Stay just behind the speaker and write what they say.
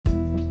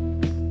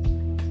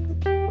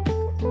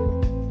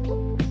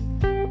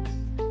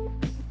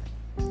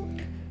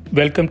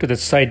Welcome to the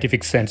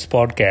Scientific Sense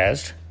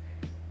podcast,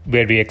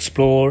 where we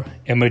explore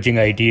emerging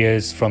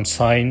ideas from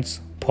science,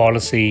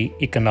 policy,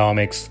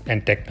 economics,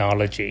 and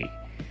technology.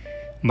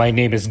 My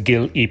name is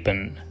Gil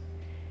Eapen.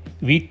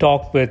 We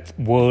talk with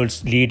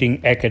world's leading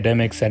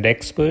academics and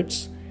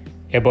experts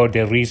about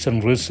their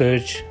recent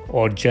research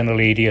or general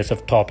areas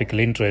of topical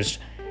interest.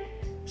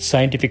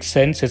 Scientific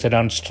Sense is an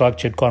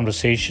unstructured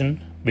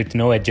conversation with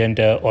no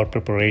agenda or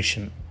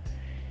preparation.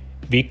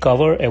 We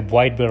cover a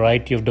wide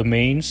variety of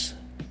domains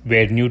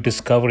where new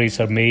discoveries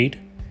are made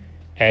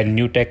and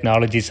new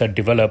technologies are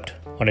developed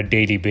on a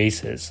daily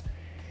basis.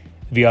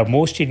 We are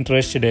most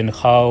interested in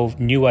how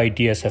new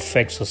ideas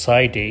affect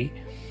society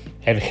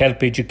and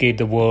help educate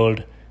the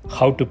world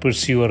how to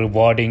pursue a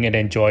rewarding and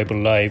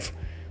enjoyable life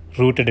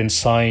rooted in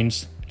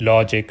science,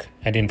 logic,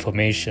 and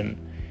information.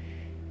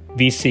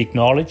 We seek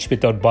knowledge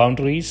without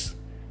boundaries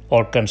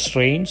or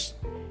constraints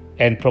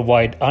and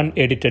provide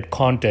unedited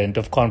content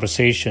of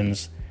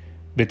conversations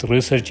with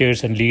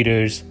researchers and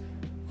leaders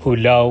who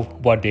love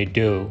what they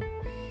do.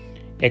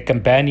 A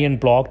companion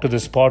blog to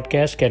this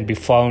podcast can be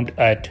found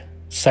at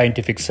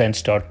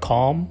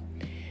scientificsense.com,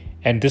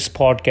 and this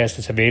podcast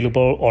is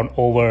available on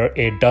over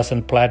a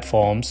dozen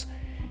platforms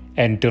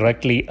and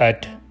directly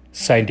at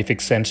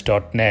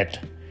scientificsense.net.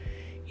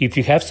 If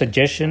you have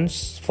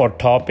suggestions for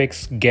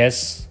topics,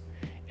 guests,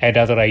 and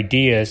other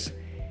ideas,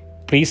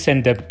 please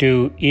send them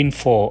to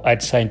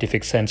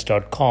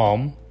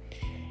info@scientificsense.com,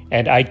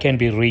 and I can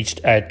be reached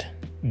at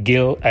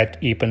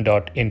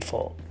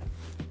gil@eapen.info.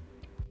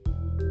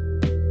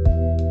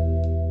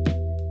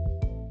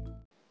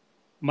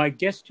 My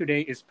guest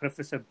today is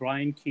Professor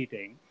Brian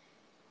Keating,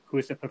 who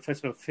is a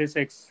professor of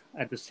physics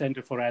at the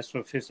Center for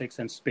Astrophysics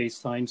and Space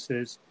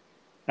Sciences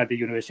at the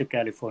University of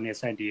California,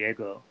 San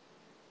Diego.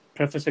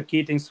 Professor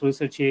Keating's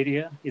research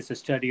area is the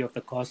study of the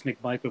cosmic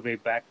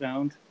microwave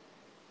background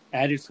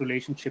and its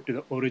relationship to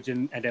the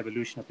origin and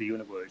evolution of the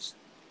universe.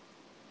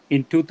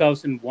 In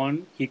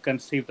 2001, he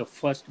conceived the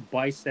first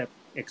BICEP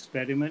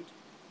experiment,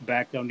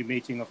 background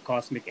imaging of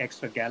cosmic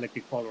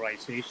extragalactic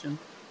polarization,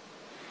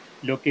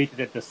 located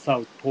at the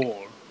South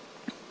Pole.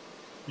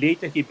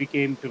 Later, he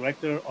became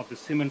director of the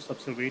Siemens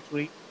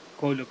Observatory,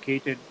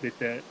 co-located with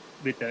the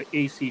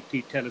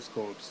ACT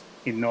telescopes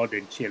in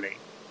northern Chile.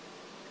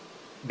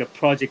 The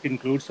project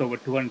includes over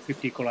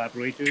 250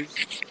 collaborators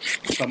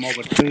from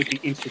over 30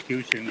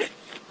 institutions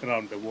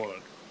around the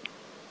world.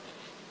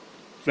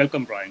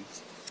 Welcome, Brian.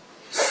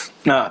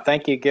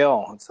 Thank you,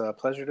 Gil. It's a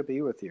pleasure to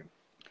be with you.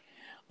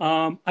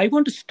 I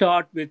want to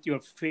start with your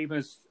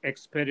famous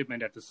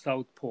experiment at the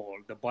South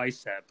Pole, the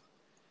BICEP.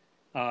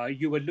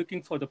 You were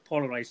looking for the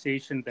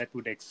polarization that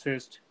would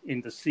exist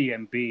in the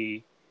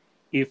CMB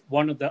if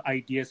one of the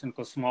ideas in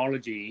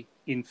cosmology,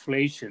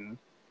 inflation,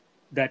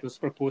 that was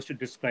proposed to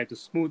describe the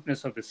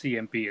smoothness of the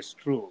CMB is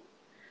true.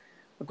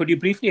 Could you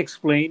briefly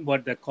explain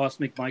what the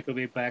cosmic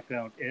microwave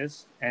background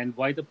is and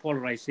why the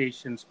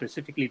polarization,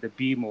 specifically the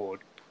B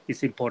mode,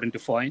 is important to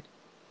find?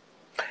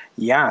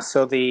 Yeah,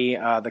 so the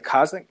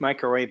cosmic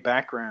microwave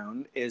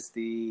background is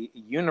the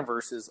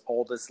universe's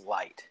oldest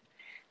light.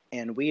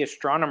 And we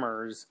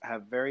astronomers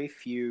have very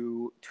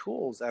few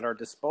tools at our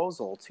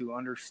disposal to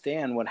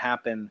understand what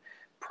happened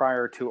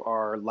prior to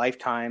our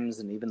lifetimes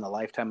and even the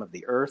lifetime of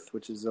the Earth,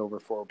 which is over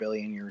 4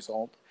 billion years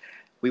old.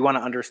 We want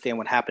to understand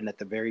what happened at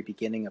the very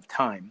beginning of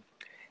time.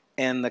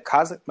 And the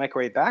cosmic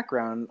microwave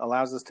background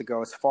allows us to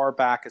go as far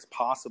back as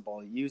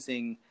possible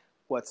using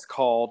what's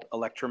called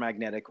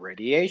electromagnetic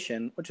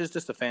radiation, which is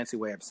just a fancy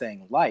way of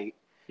saying light.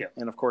 Yeah.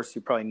 And of course,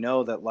 you probably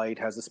know that light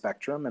has a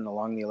spectrum, and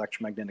along the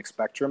electromagnetic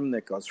spectrum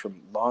that goes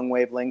from long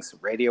wavelengths,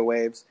 radio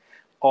waves,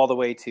 all the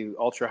way to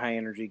ultra high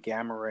energy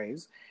gamma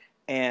rays.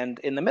 And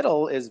in the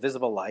middle is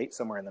visible light,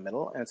 somewhere in the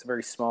middle, and it's a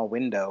very small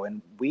window.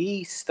 And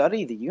we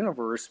study the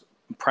universe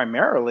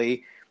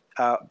primarily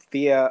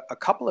via a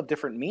couple of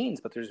different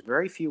means, but there's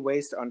very few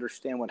ways to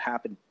understand what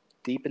happened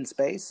deep in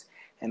space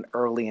and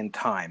early in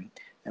time.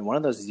 And one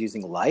of those is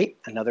using light.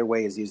 Another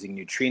way is using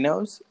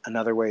neutrinos.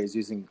 Another way is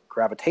using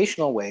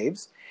gravitational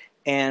waves.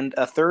 And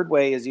a third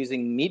way is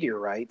using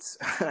meteorites.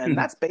 And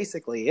that's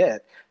basically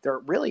it. There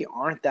really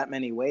aren't that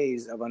many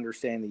ways of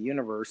understanding the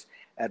universe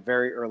at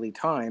very early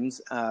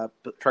times,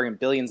 talking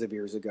billions of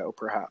years ago,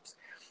 perhaps.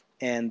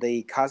 And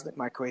the cosmic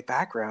microwave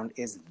background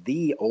is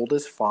the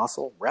oldest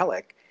fossil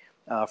relic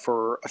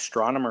for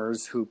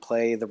astronomers who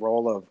play the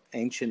role of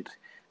ancient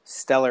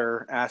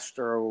stellar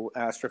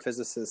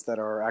astrophysicists that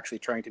are actually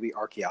trying to be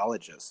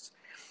archaeologists.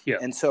 Yeah.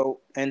 And so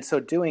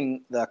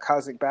doing the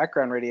cosmic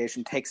background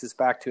radiation takes us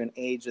back to an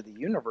age of the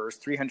universe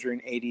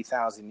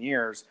 380,000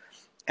 years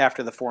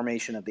after the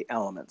formation of the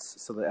elements.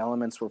 So the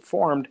elements were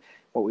formed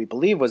what we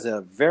believe was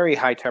a very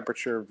high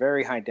temperature,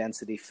 very high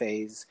density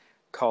phase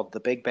called the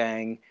Big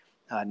Bang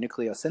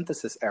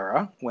nucleosynthesis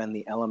era, when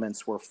the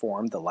elements were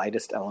formed, the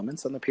lightest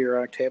elements on the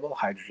periodic table: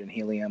 hydrogen,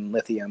 helium,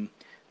 lithium,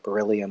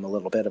 beryllium, a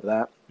little bit of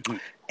that. Mm-hmm.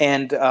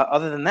 And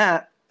other than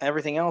that,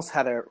 everything else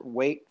had to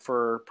wait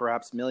for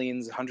perhaps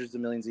millions, hundreds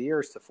of millions of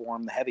years to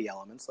form the heavy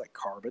elements like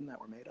carbon that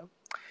we're made of.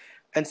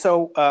 And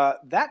so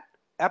that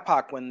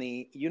epoch when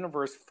the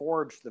universe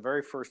forged the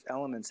very first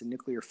elements in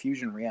nuclear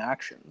fusion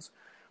reactions.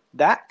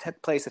 That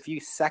took place a few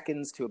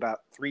seconds to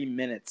about 3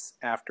 minutes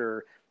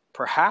after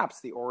perhaps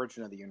the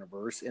origin of the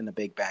universe in the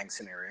Big Bang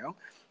scenario,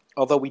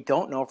 although we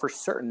don't know for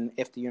certain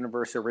if the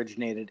universe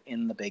originated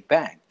in the Big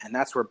Bang, and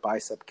that's where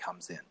BICEP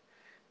comes in.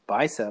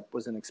 BICEP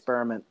was an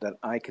experiment that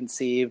I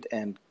conceived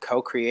and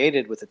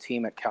co-created with a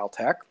team at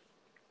Caltech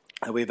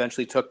that we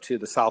eventually took to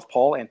the South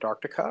Pole,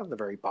 Antarctica, the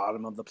very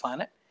bottom of the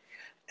planet.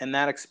 And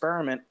that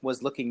experiment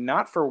was looking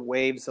not for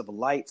waves of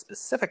light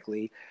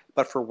specifically,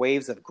 but for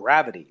waves of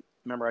gravity.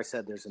 Remember I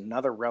said there's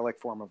another relic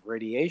form of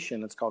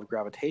radiation. It's called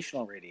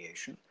gravitational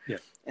radiation. Yeah.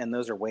 And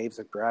those are waves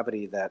of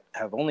gravity that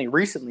have only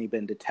recently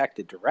been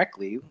detected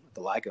directly with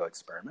the LIGO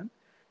experiment.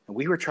 And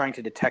we were trying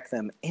to detect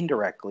them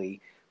indirectly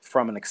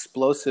from an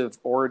explosive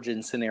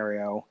origin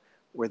scenario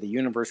where the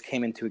universe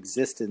came into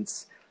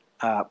existence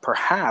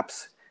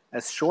perhaps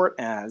as short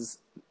as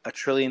a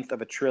trillionth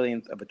of a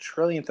trillionth of a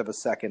trillionth of a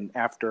second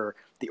after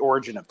the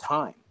origin of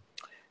time.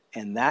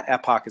 And that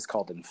epoch is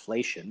called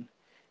inflation.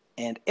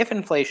 And if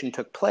inflation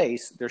took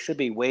place, there should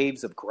be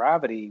waves of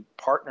gravity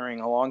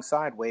partnering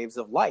alongside waves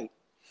of light.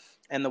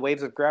 And the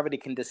waves of gravity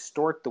can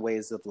distort the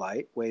waves of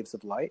light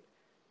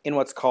in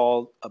what's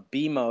called a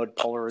B-mode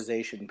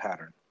polarization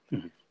pattern.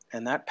 Mm-hmm.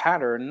 And that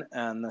pattern,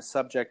 and the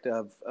subject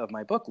of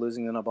my book,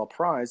 Losing the Nobel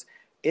Prize,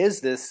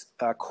 is this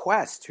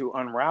quest to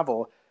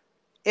unravel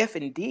if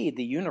indeed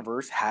the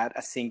universe had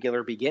a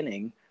singular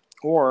beginning,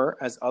 or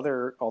as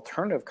other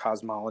alternative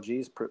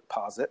cosmologies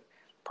posit,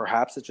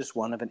 perhaps it's just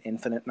one of an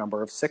infinite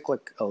number of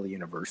cyclical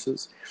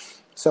universes.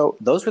 So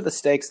those were the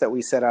stakes that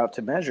we set out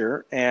to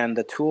measure, and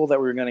the tool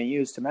that we're going to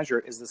use to measure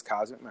is this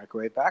cosmic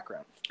microwave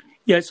background.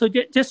 Yeah, so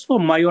just for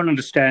my own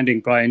understanding,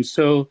 Brian,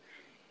 so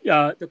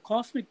the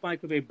cosmic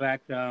microwave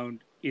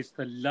background is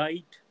the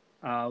light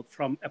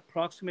from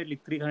approximately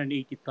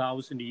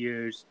 380,000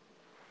 years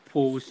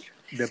post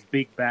the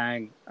Big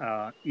Bang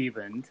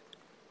event.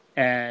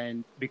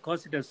 And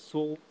because it is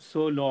so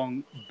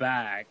long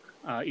back,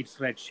 it's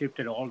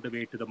redshifted all the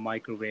way to the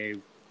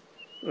microwave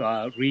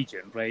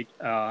region, right?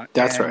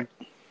 That's right.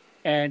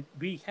 And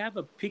we have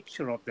a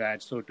picture of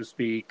that, so to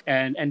speak.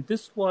 And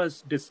this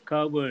was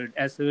discovered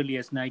as early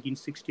as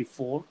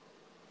 1964.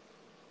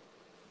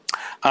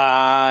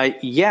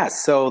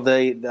 Yes. So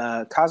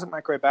the cosmic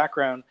microwave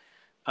background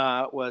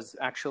was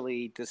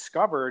actually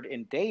discovered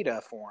in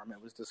data form.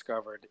 It was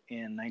discovered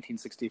in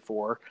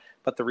 1964,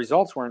 but the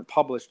results weren't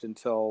published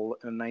until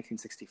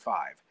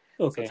 1965.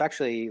 Okay. So it's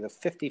actually the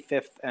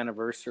 55th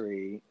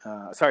anniversary.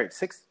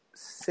 65th.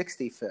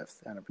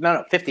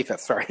 No, 55th.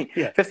 Sorry,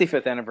 yeah.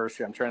 55th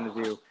anniversary. I'm trying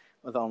to do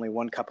with only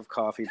one cup of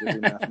coffee to do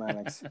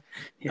mathematics.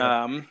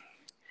 Yeah.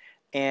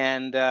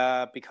 And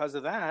because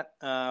of that,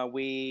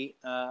 we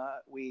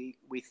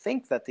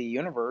think that the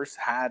universe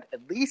had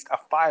at least a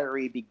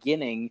fiery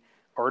beginning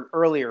or an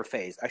earlier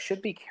phase. I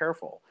should be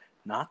careful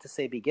not to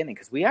say beginning,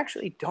 because we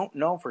actually don't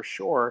know for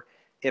sure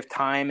if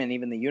time and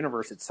even the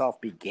universe itself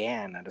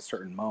began at a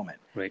certain moment.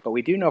 Right. But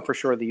we do know for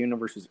sure the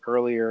universe was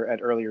at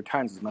earlier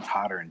times, was much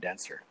hotter and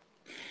denser.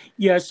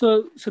 Yeah,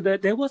 so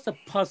there was a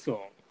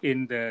puzzle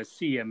in the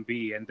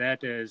CMB, and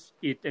that is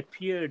it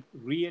appeared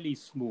really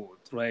smooth,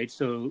 right?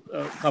 So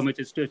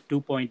temperatures to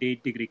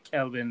 2.8 degree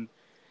Kelvin,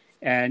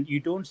 and you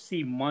don't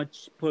see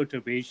much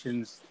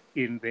perturbations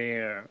in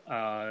there.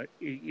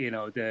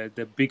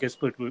 The biggest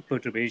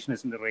perturbation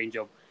is in the range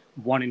of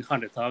 1 in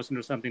 100,000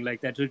 or something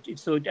like that.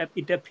 So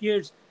it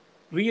appears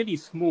really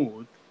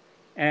smooth,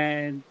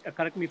 and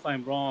correct me if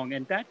I'm wrong,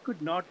 and that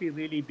could not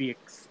really be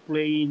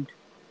explained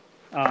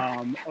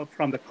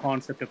from the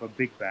concept of a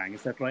Big Bang.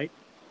 Is that right?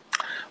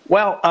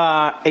 Well,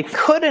 it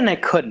could and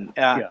it couldn't.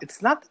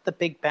 It's not that the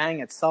Big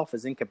Bang itself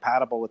is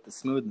incompatible with the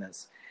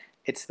smoothness.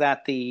 It's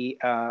that the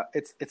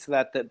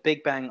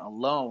Big Bang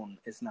alone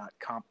is not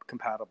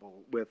compatible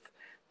with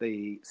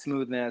the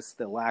smoothness,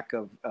 the lack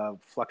of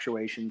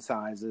fluctuation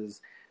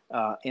sizes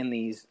in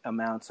these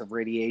amounts of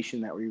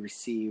radiation that we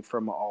receive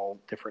from all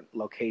different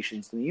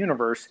locations in the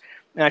universe.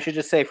 And I should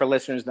just say for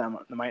listeners that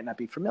might not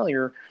be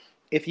familiar,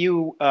 if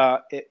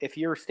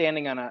you're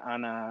standing on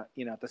a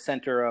at the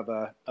center of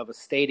a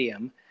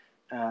stadium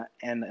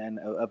and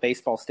a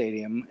baseball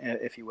stadium,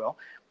 if you will,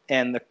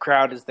 and the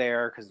crowd is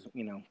there because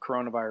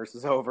coronavirus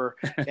is over,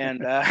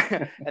 and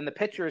and the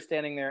pitcher is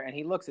standing there, and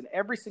he looks, and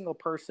every single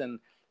person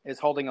is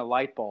holding a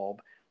light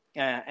bulb,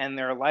 and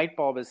their light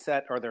bulb is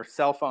set, or their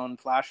cell phone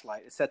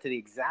flashlight is set to the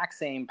exact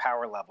same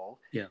power level.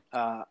 Yeah.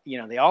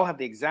 They all have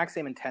the exact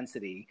same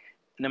intensity,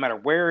 no matter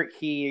where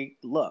he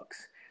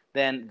looks.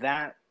 Then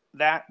that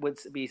would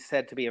be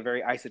said to be a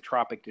very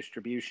isotropic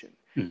distribution.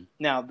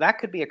 Now, that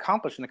could be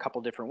accomplished in a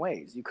couple different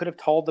ways. You could have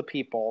told the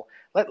people,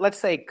 let's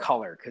say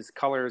color, because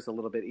color is a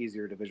little bit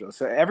easier to visualize.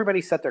 So everybody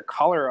set their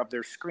color of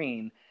their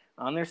screen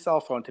on their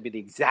cell phone to be the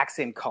exact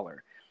same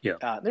color.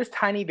 Yeah. There's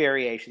tiny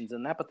variations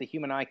in that, but the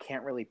human eye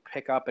can't really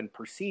pick up and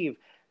perceive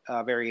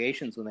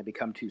variations when they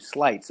become too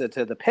slight. So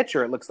to the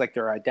pitcher, it looks like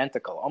they're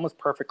identical, almost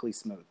perfectly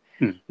smooth.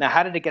 Now,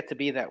 how did it get to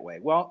be that way?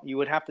 Well, you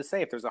would have to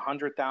say if there's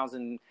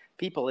 100,000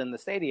 people in the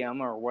stadium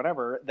or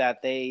whatever,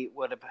 that they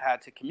would have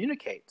had to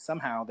communicate.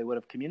 Somehow they would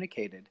have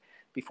communicated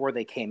before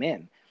they came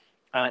in.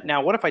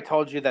 Now, what if I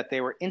told you that they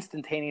were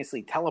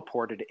instantaneously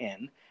teleported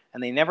in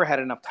and they never had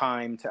enough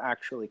time to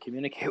actually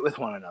communicate with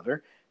one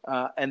another?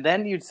 And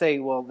then you'd say,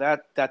 well,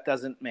 that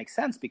doesn't make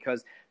sense,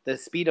 because the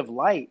speed of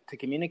light to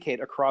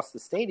communicate across the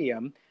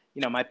stadium,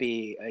 might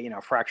be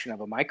a fraction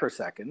of a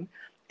microsecond.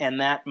 And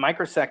that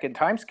microsecond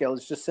timescale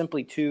is just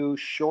simply too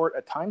short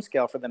a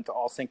timescale for them to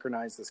all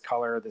synchronize this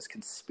color, this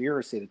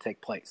conspiracy to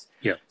take place.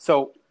 Yeah.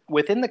 So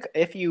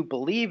if you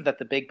believe that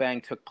the Big Bang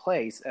took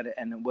place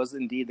and it was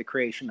indeed the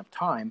creation of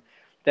time,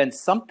 then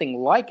something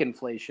like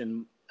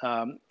inflation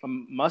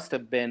must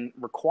have been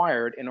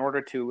required in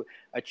order to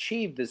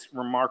achieve this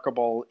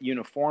remarkable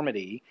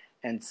uniformity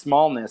and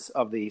smallness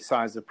of the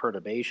size of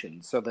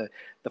perturbation. So the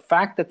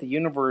fact that the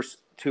universe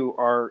to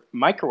our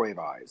microwave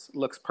eyes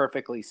looks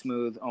perfectly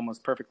smooth,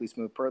 almost perfectly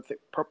smooth,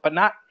 but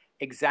not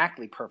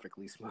exactly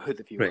perfectly smooth,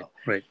 if you will.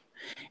 Right.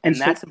 And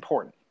so, that's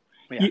important.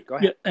 Yeah, go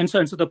ahead. Yeah, and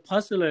so the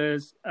puzzle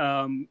is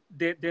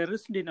there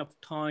isn't enough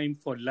time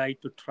for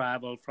light to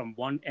travel from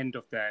one end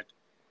of that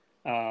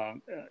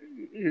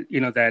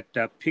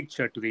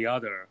picture to the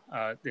other.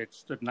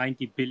 It's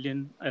 90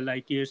 billion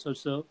light years or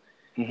so.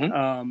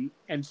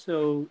 And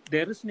so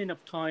there isn't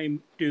enough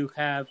time to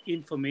have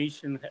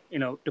information,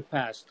 to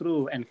pass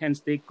through, and hence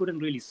they couldn't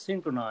really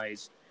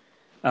synchronize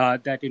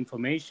that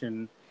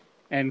information,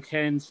 and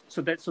hence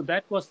so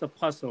that was the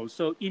puzzle.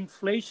 So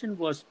inflation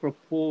was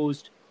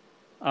proposed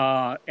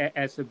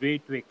as a way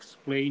to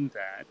explain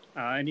that,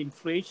 and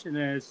inflation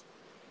is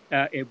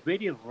a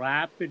very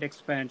rapid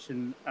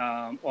expansion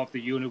of the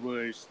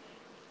universe,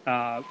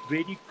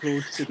 very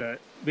close to the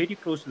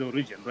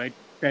origin, right?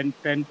 10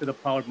 to the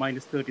power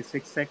minus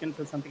 36 seconds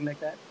or something like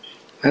that.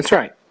 That's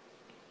right.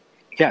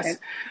 Yes.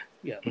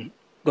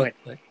 Go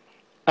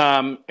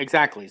ahead.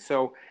 Exactly.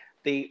 So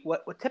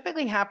what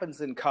typically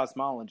happens in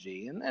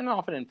cosmology, and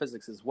often in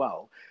physics as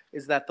well,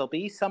 is that there'll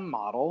be some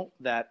model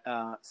that,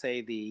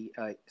 say, the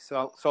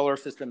solar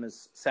system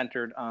is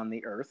centered on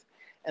the Earth,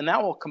 and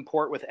that will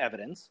comport with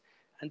evidence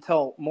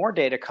until more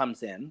data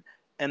comes in,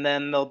 and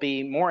then there'll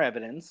be more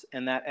evidence,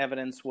 and that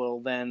evidence will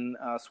then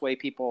sway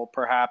people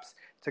perhaps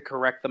to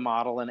correct the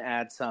model and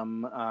add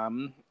some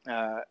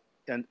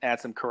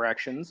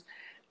corrections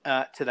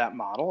to that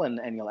model,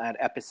 and you'll add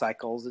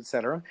epicycles, et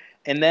cetera.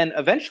 And then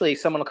eventually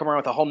someone will come around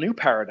with a whole new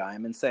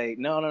paradigm and say,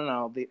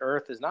 no, the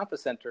Earth is not the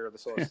center of the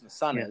solar system, the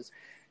sun is.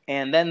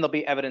 And then there'll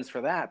be evidence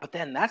for that. But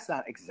then that's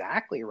not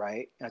exactly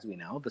right, as we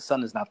know. The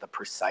sun is not the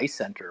precise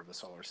center of the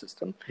solar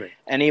system. Right.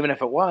 And even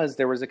if it was,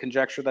 there was a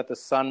conjecture that the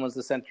sun was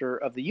the center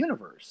of the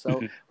universe.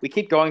 So we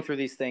keep going through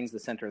these things. The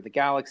center of the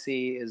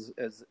galaxy is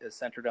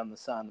centered on the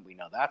sun. We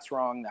know that's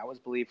wrong. That was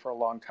believed for a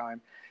long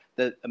time.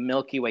 The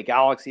Milky Way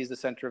galaxy is the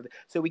center of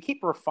so we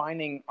keep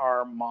refining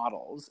our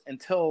models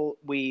until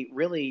we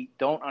really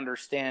don't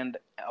understand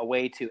a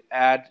way to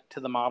add to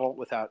the model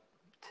without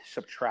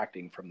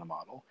subtracting from the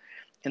model.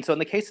 And so in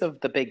the case of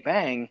the Big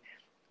Bang,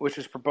 which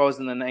was proposed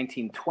in the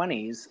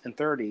 1920s and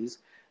 30s,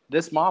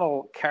 this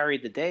model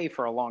carried the day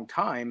for a long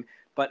time.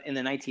 But in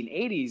the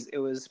 1980s, it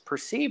was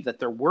perceived that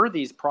there were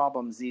these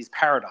problems, these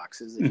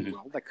paradoxes, if you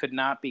will, that could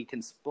not be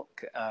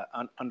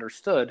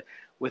understood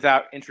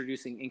without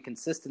introducing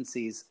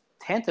inconsistencies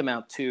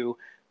tantamount to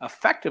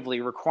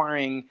effectively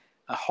requiring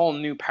a whole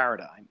new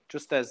paradigm,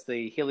 just as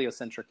the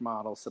heliocentric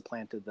model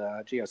supplanted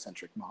the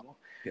geocentric model.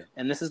 Yeah.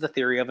 And this is the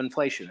theory of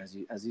inflation,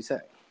 as you say.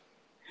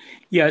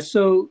 Yeah,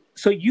 so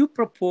you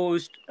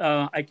proposed,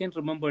 I can't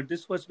remember,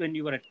 this was when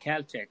you were at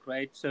Caltech,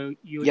 right? So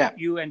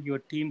you and your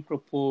team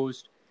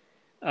proposed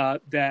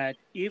that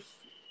if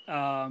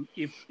at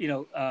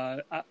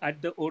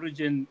the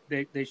origin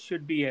there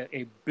should be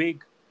a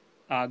big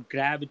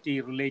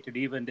gravity-related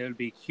event, there will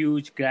be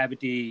huge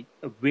gravity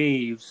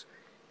waves,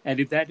 and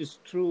if that is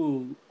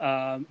true,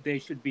 there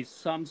should be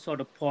some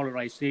sort of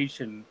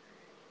polarization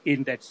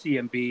in that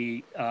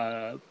CMB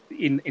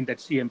in that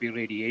CMB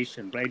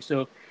radiation, right?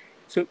 So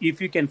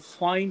if you can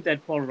find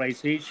that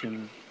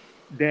polarization,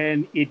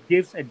 then it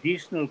gives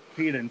additional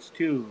credence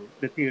to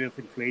the theory of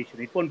inflation.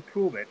 It won't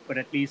prove it, but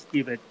at least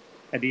give it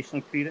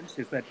additional credence.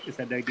 Is that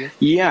the idea?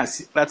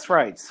 Yes, that's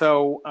right.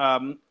 So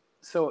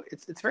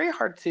it's very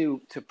hard to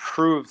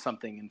prove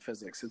something in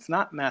physics. It's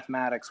not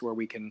mathematics where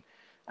we can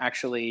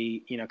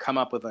actually come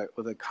up with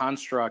a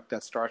construct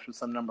that starts with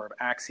some number of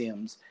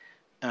axioms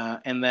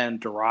and then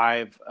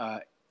derive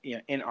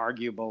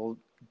inarguable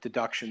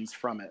deductions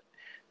from it.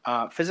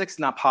 Physics is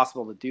not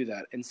possible to do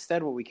that.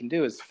 Instead, what we can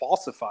do is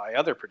falsify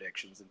other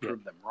predictions and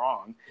prove them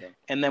wrong. Yeah.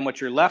 And then what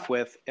you're left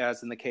with,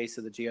 as in the case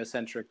of the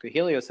geocentric to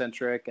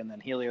heliocentric, and then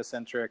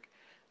heliocentric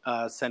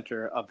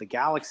center of the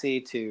galaxy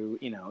to,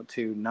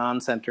 to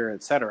non-center,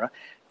 et cetera,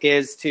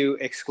 is to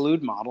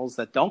exclude models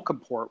that don't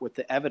comport with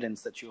the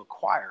evidence that you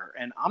acquire.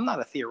 And I'm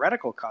not a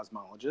theoretical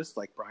cosmologist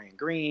like Brian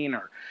Greene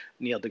or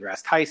Neil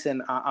deGrasse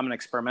Tyson. I'm an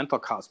experimental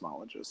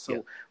cosmologist.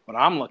 So what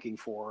I'm looking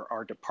for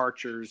are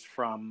departures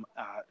from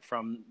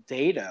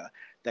data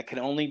that can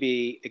only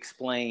be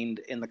explained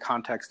in the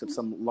context of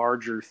some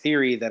larger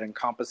theory that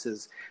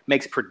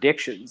makes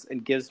predictions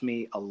and gives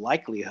me a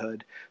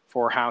likelihood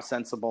for how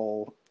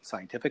sensible,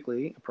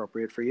 scientifically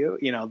appropriate for you,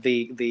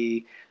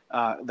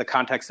 the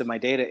context of my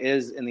data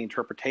is in the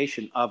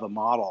interpretation of a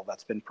model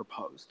that's been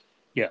proposed.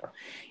 Yeah.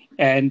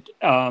 And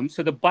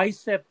so the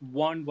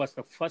BICEP-1 was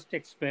the first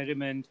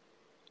experiment.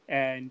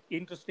 And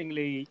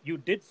interestingly, you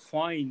did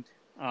find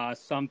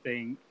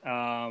something,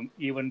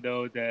 even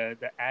though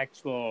the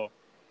actual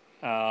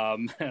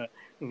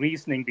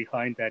reasoning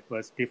behind that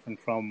was different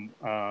from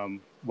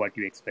what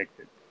you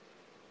expected.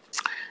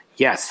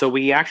 Yes, so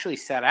we actually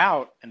set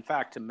out, in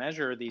fact, to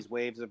measure these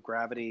waves of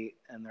gravity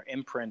and their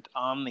imprint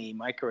on the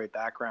microwave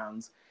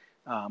background's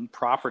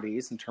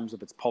properties in terms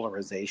of its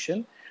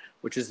polarization,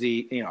 which is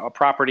a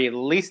property at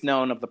least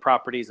known of the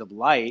properties of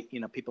light.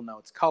 People know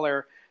its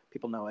color,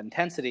 people know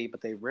intensity,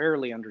 but they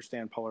rarely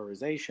understand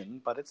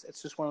polarization. But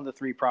it's just one of the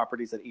three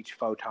properties that each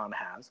photon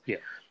has. Yeah,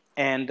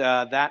 and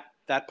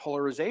that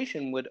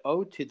polarization would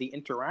owe to the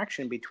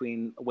interaction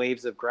between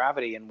waves of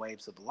gravity and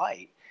waves of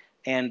light.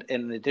 And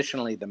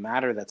additionally, the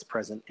matter that's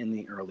present in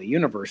the early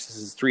universe. This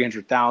is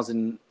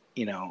 300,000,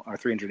 or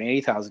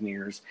 380,000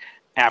 years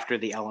after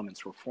the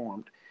elements were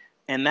formed.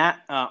 And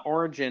that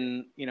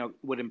origin,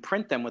 would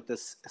imprint them with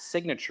this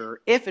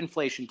signature. If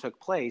inflation took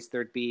place,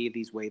 there'd be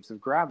these waves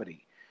of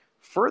gravity.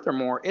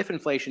 Furthermore, if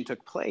inflation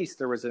took place,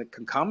 there was a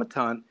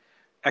concomitant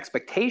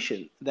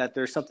expectation that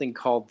there's something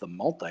called the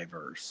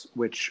multiverse,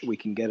 which we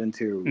can get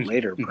into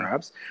later,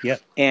 perhaps. Yeah.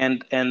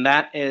 And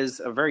that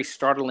is a very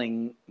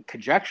startling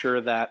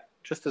conjecture that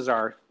just as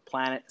our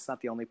planet is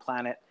not the only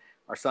planet,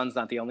 our sun's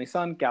not the only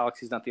sun,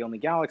 galaxy is not the only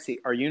galaxy,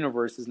 our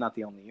universe is not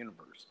the only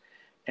universe.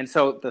 And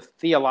so the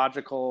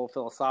theological,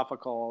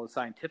 philosophical,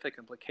 scientific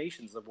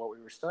implications of what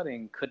we were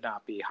studying could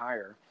not be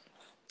higher.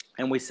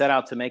 And we set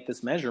out to make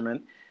this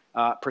measurement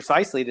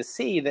precisely to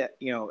see that,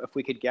 if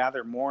we could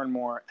gather more and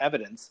more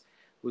evidence,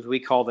 as we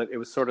called it, it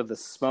was sort of the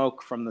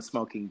smoke from the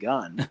smoking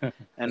gun.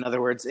 In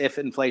other words, if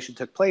inflation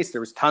took place,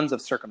 there was tons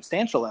of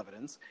circumstantial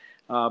evidence.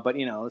 But,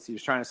 if you're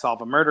trying to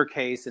solve a murder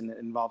case and it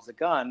involves a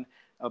gun,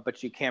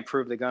 but you can't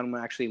prove the gun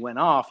actually went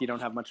off, you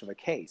don't have much of a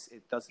case.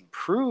 It doesn't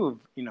prove,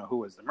 who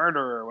was the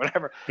murderer or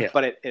whatever,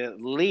 but it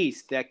at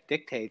least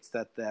dictates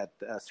that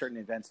certain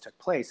events took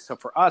place. So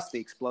for us, the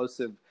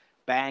explosive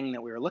bang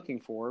that we were looking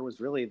for was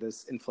really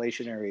this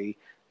inflationary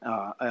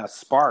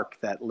spark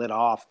that lit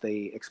off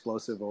the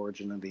explosive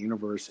origin of the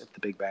universe if the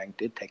Big Bang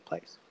did take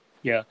place.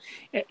 Yeah,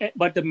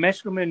 but the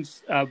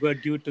measurements were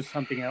due to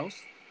something else?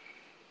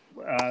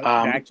 The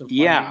actual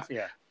findings?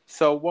 Yeah.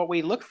 So what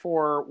we looked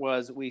for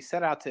was we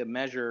set out to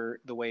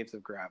measure the waves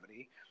of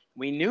gravity.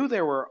 We knew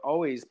there were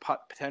always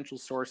potential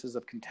sources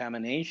of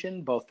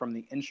contamination, both from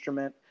the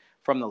instrument,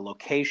 from the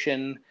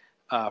location,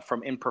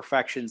 from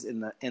imperfections in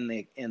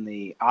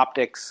the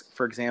optics,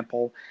 for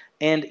example,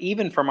 and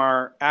even from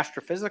our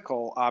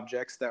astrophysical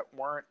objects that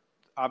weren't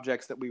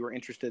objects that we were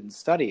interested in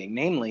studying.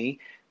 Namely,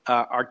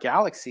 our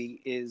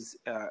galaxy is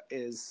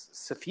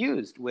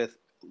suffused with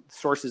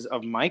sources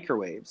of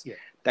microwaves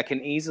that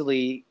can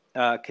easily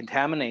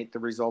contaminate the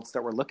results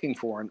that we're looking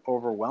for and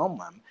overwhelm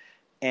them.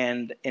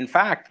 And in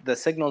fact, the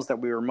signals that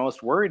we were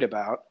most worried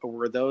about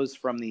were those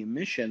from the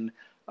emission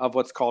of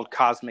what's called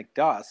cosmic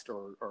dust,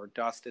 or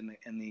dust in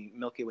the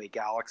Milky Way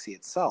galaxy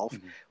itself,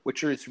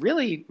 which is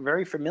really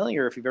very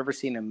familiar. If you've ever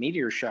seen a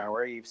meteor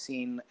shower, you've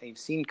seen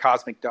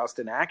cosmic dust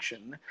in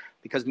action,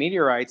 because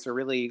meteorites are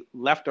really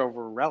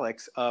leftover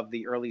relics of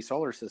the early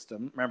solar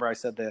system. Remember, I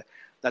said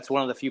that's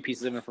one of the few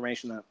pieces of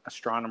information that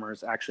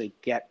astronomers actually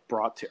get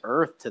brought to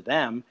Earth to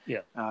them.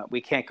 We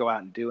can't go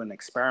out and do an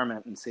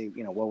experiment and see,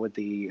 what would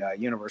the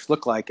universe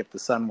look like if the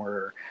sun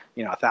were,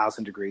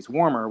 1,000 degrees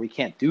warmer. We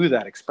can't do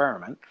that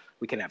experiment.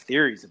 We can have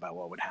theories about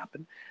what would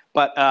happen.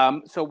 But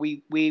so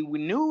we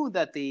knew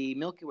that the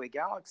Milky Way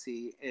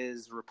galaxy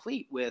is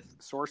replete with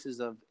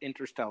sources of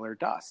interstellar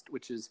dust,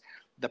 which is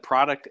the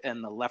product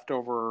and the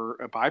leftover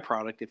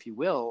byproduct, if you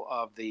will,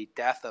 of the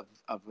death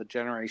of a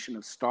generation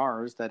of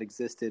stars that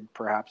existed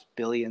perhaps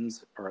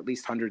billions or at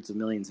least hundreds of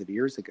millions of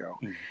years ago.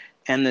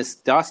 And this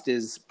dust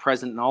is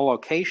present in all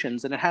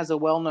locations, and it has a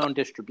well-known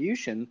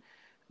distribution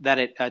that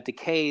it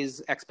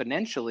decays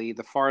exponentially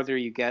the farther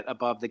you get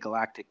above the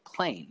galactic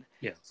plane.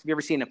 So have you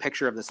ever seen a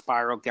picture of the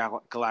spiral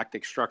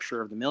galactic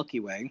structure of the Milky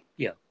Way?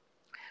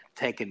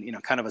 Taken,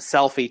 kind of a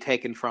selfie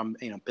taken from,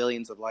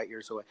 billions of light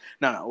years away.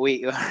 No,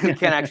 we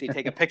can't actually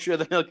take a picture of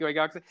the Milky Way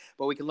galaxy,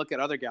 but we can look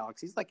at other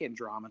galaxies like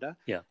Andromeda.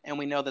 And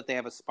we know that they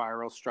have a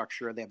spiral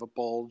structure. They have a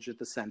bulge at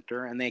the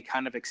center, and they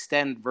kind of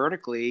extend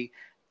vertically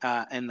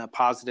in the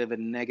positive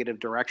and negative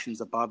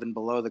directions above and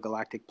below the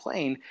galactic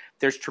plane,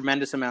 there's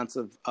tremendous amounts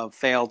of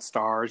failed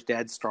stars,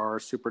 dead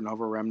stars,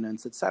 supernova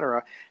remnants,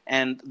 etc.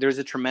 And there's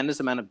a tremendous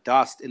amount of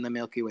dust in the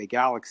Milky Way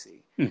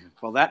galaxy. Mm-hmm.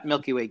 Well, that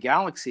Milky Way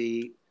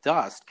galaxy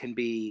dust can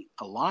be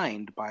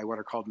aligned by what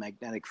are called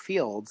magnetic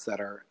fields that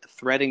are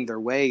threading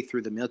their way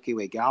through the Milky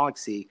Way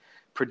galaxy,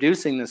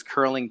 producing this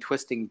curling,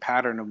 twisting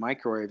pattern of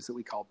microwaves that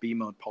we call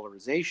B-mode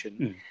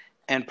polarization,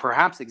 and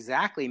perhaps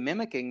exactly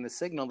mimicking the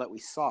signal that we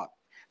sought.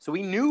 So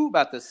we knew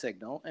about this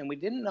signal, and we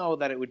didn't know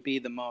that it would be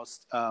the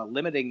most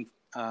limiting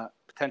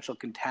potential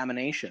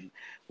contamination.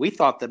 We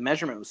thought the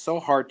measurement was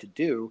so hard to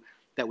do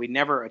that we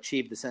never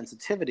achieved the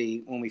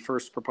sensitivity when we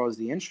first proposed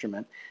the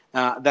instrument,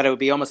 that it would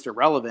be almost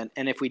irrelevant.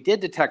 And if we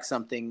did detect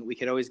something, we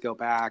could always go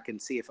back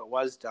and see if it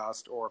was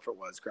dust or if it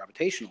was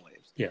gravitational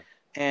waves. Yeah.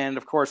 And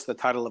of course, the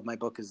title of my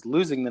book is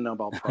Losing the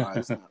Nobel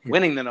Prize, not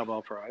Winning the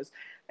Nobel Prize.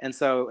 And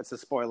so it's a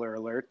spoiler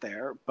alert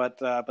there. But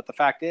the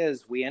fact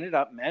is, we ended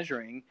up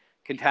measuring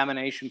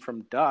contamination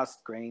from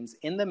dust grains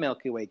in the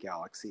Milky Way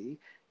galaxy,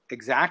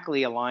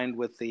 exactly aligned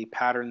with the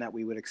pattern that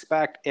we would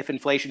expect if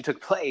inflation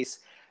took place,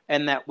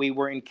 and that we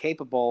were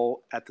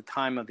incapable at the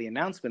time of the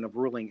announcement of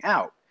ruling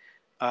out.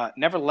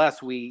 Nevertheless,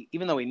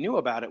 even though we knew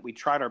about it, we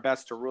tried our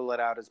best to rule it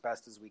out as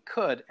best as we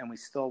could, and we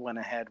still went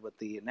ahead with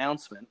the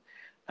announcement,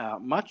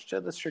 much to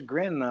the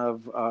chagrin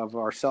of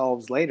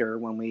ourselves later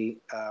when we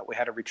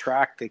had to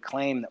retract the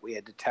claim that we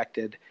had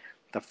detected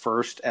the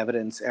first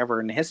evidence ever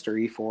in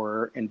history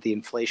for the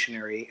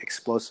inflationary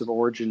explosive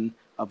origin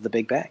of the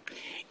Big Bang.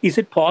 Is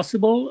it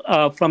possible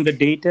from the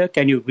data,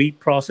 can you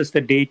reprocess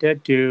the data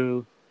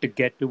to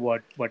get to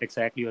what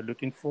exactly you're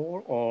looking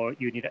for, or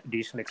you need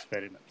additional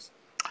experiments?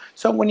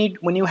 So when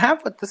you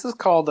have what this is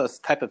called a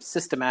type of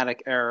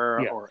systematic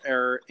error, or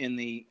error in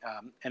the,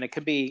 and it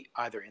could be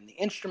either in the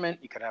instrument,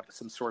 you could have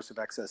some source of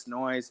excess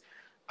noise.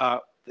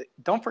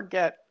 Don't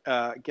forget,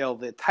 Gil,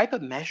 the type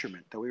of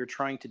measurement that we were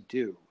trying to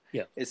do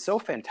is so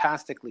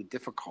fantastically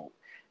difficult.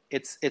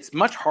 It's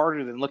much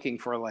harder than looking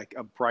for like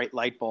a bright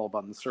light bulb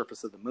on the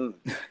surface of the moon,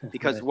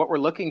 because right. What we're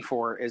looking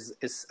for is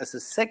a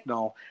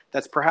signal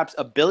that's perhaps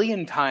 1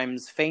 billion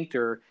times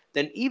fainter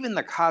than even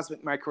the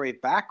cosmic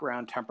microwave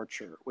background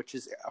temperature, which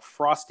is a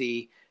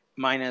frosty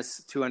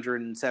minus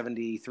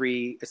 270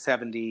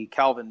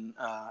 Kelvin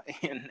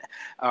in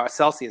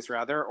Celsius,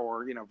 rather,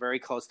 or very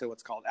close to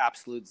what's called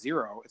absolute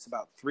zero. It's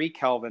about 3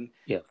 Kelvin,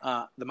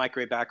 the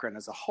microwave background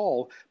as a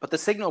whole. But the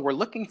signal we're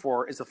looking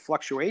for is a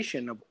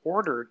fluctuation of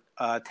order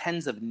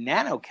tens of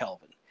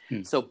nanokelvin.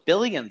 So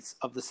billions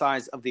of the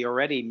size of the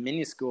already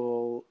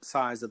minuscule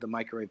size of the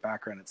microwave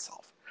background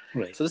itself.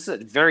 Right. So this is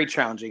a very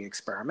challenging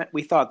experiment.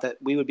 We thought that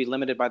we would be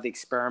limited by the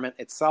experiment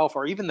itself,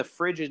 or even the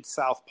frigid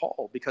South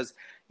Pole, because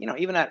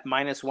even at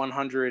minus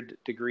 100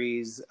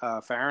 degrees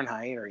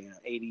Fahrenheit, or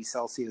 80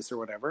 Celsius or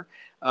whatever,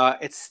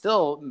 it's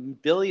still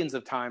billions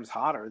of times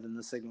hotter than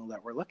the signal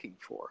that we're looking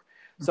for.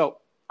 Mm-hmm. So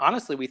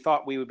honestly, we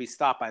thought we would be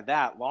stopped by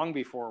that long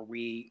before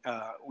we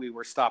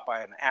were stopped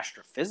by an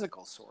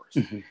astrophysical source.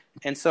 Mm-hmm.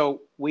 And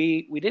so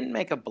we didn't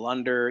make a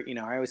blunder.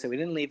 I always say we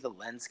didn't leave the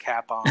lens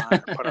cap on or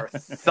put our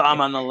thumb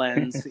on the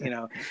lens.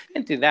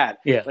 Didn't do that.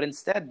 Yeah. But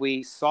instead,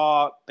 we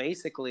saw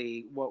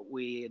basically what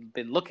we had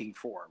been looking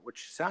for,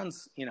 which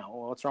sounds,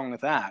 well, what's wrong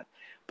with that?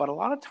 But a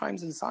lot of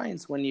times in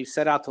science, when you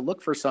set out to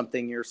look for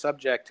something, you're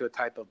subject to a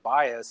type of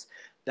bias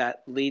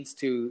that leads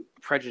to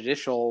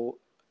prejudicial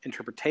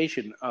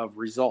interpretation of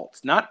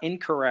results, not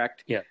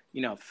incorrect,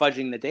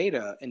 fudging the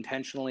data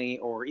intentionally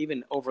or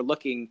even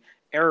overlooking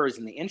errors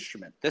in the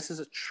instrument. This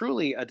is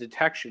truly a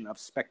detection of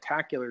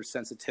spectacular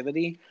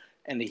sensitivity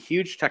and a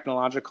huge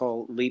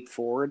technological leap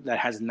forward that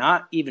has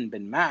not even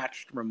been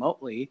matched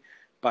remotely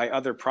by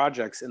other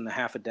projects in the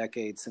half a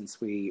decade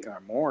since we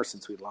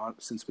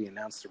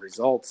announced the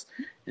results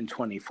in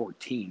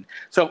 2014.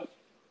 So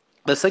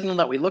the signal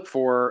that we look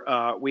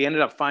for, we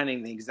ended up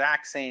finding the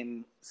exact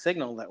same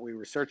signal that we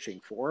were searching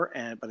for,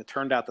 but it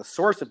turned out the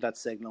source of that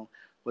signal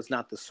was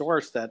not the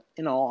source that,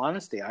 in all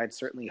honesty, I had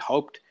certainly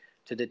hoped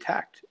to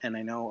detect, and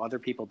I know other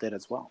people did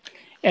as well.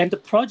 And the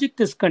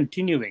project is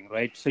continuing,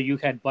 right? So you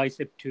had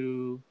BICEP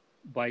 2,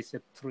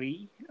 BICEP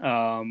 3,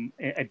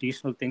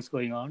 additional things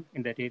going on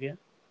in that area?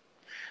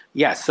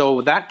 Yeah,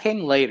 so that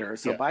came later.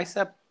 So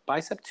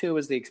BICEP 2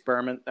 is the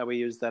experiment that we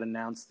used that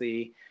announced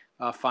the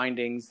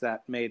findings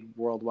that made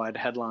worldwide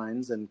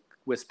headlines and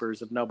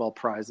whispers of Nobel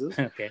Prizes.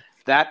 Okay.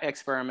 That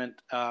experiment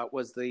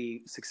was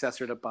the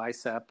successor to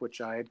BICEP,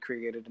 which I had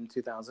created in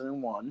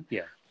 2001.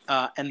 Yeah.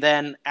 And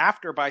then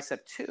after BICEP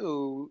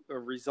 2,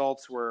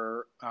 results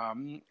were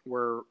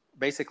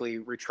basically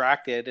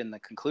retracted, and the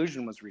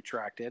conclusion was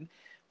retracted.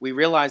 We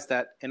realized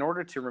that in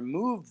order to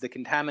remove the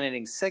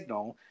contaminating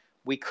signal,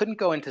 we couldn't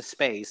go into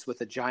space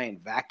with a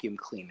giant vacuum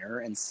cleaner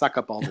and suck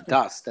up all the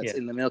dust that's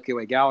in the Milky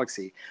Way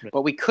galaxy. Right.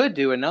 But we could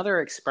do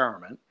another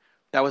experiment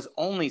that was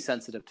only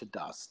sensitive to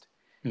dust.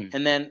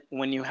 And then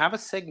when you have a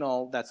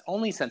signal that's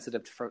only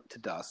sensitive to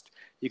dust,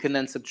 you can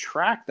then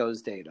subtract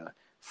those data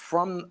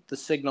from the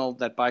signal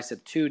that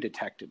BICEP 2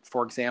 detected,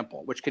 for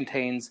example, which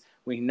contains,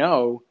 we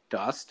know,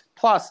 dust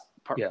plus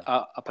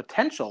a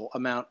potential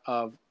amount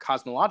of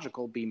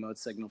cosmological B mode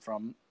signal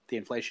from the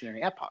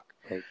inflationary epoch.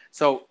 Right.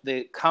 So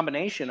the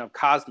combination of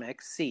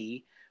cosmic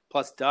C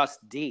plus dust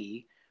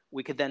D,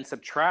 we could then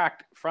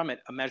subtract from it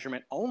a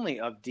measurement only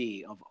of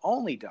D, of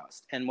only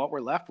dust. And what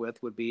we're left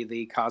with would be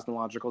the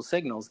cosmological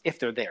signals if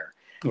they're there.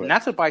 Right. And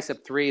that's what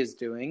BICEP 3 is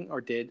doing,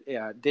 or did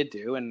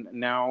do. And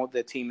now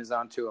the team is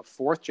on to a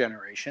fourth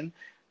generation,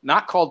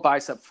 not called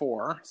BICEP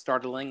 4,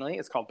 startlingly.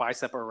 It's called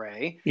BICEP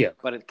Array,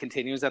 but it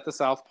continues at the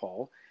South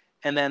Pole.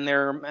 And then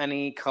there are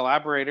many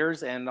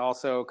collaborators and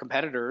also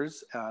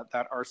competitors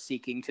that are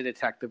seeking to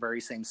detect the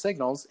very same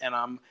signals. And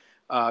I'm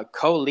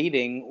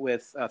co-leading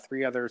with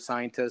three other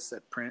scientists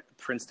at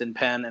Princeton,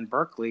 Penn, and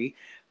Berkeley,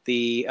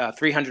 the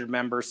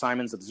 300-member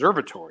Simons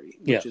Observatory,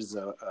 which is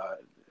an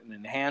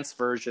enhanced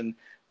version,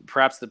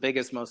 perhaps the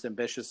biggest, most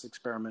ambitious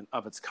experiment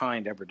of its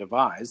kind ever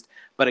devised.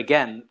 But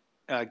again,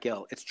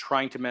 Gil, it's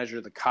trying to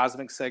measure the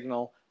cosmic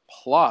signal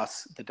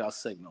plus the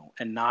dust signal,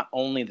 and not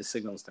only the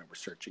signals that we're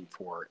searching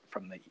for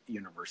from the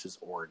universe's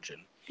origin.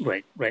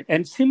 Right.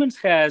 And Simons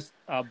has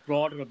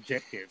broader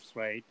objectives,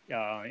 right?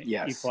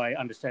 Yes. If I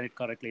understand it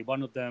correctly,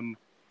 one of them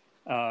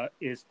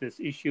is this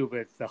issue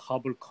with the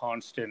Hubble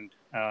constant.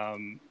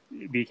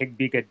 We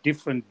get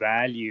different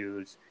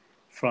values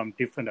from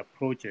different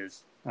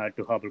approaches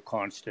to Hubble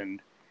constant.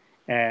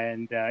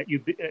 And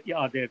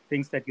are there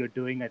things that you're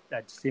doing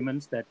at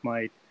Simons that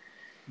might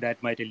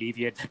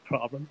alleviate the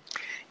problem?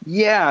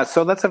 Yeah,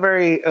 so that's a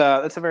very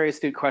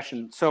astute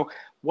question. So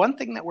one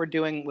thing that we're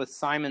doing with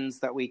Simons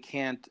that we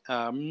can't,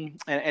 and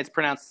it's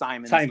pronounced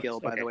Simons, Gil,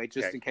 by the way,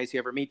 just in case you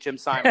ever meet Jim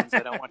Simons. I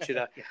don't want you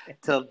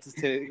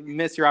to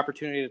miss your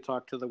opportunity to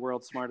talk to the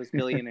world's smartest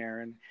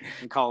billionaire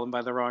and call him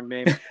by the wrong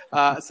name.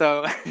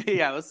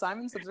 With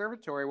Simons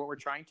Observatory, what we're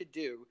trying to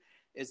do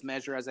is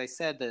measure, as I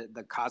said,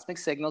 the cosmic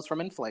signals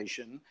from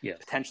inflation,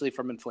 potentially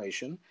from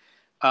inflation,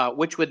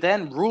 which would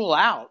then rule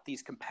out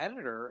these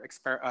competitor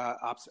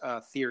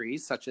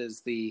theories, such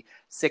as the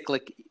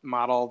cyclic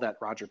model that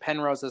Roger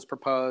Penrose has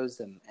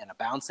proposed and a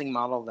bouncing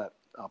model that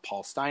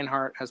Paul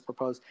Steinhardt has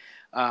proposed.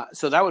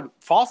 So that would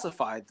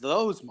falsify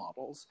those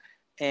models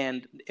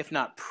and, if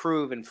not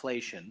prove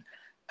inflation.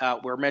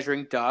 We're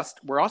measuring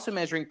dust. We're also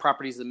measuring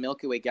properties of the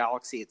Milky Way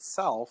galaxy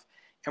itself.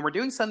 And we're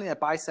doing something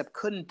that BICEP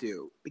couldn't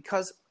do,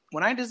 because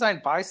when I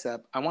designed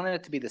BICEP, I wanted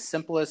it to be the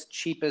simplest,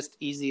 cheapest,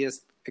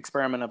 easiest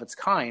experiment of its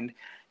kind.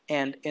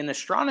 And in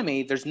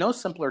astronomy, there's no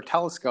simpler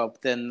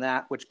telescope than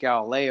that which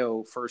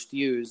Galileo first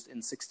used in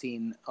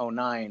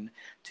 1609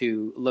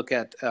 to look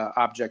at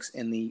objects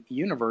in the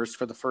universe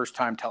for the first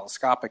time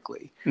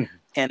telescopically. Mm-hmm.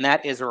 And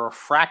that is a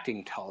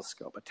refracting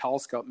telescope, a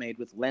telescope made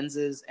with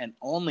lenses and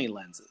only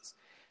lenses.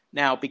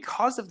 Now,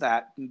 because of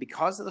that, and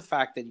because of the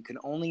fact that you can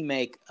only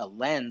make a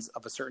lens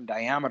of a certain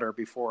diameter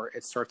before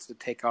it starts to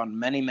take on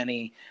many,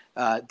 many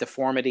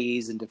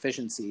deformities and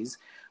deficiencies,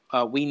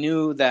 we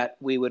knew that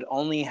we would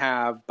only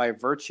have, by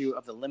virtue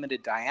of the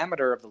limited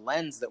diameter of the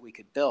lens that we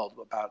could build,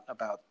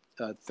 about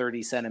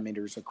 30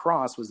 centimeters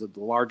across, was the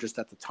largest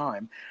at the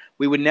time,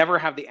 we would never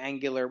have the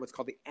what's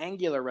called the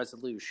angular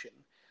resolution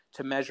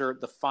to measure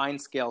the fine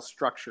scale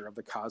structure of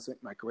the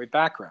cosmic microwave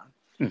background.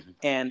 Mm-hmm.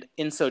 And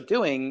in so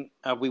doing,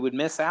 we would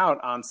miss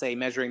out on, say,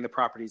 measuring the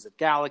properties of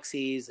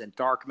galaxies and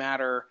dark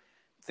matter,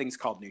 things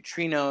called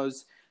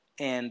neutrinos,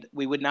 and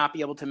we would not be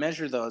able to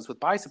measure those with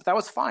BICEP. That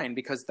was fine,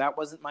 because that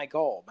wasn't my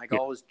goal. My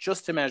goal was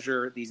just to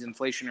measure these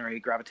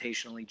inflationary,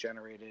 gravitationally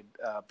generated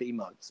B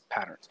modes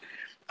patterns.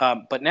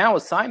 But now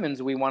with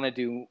Simons, we want to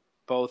do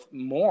both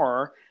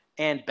more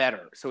and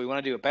better. So we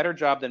want to do a better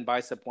job than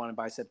BICEP 1 and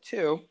BICEP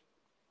 2.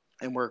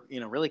 And we're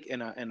really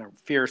in a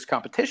fierce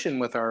competition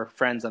with our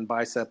friends on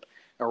BICEP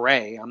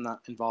Array. I'm not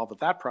involved with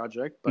that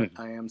project, but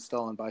I am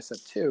still on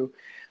BICEP 2.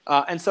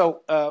 And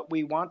so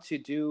we want to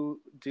do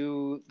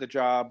the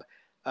job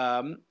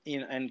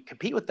and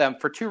compete with them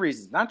for two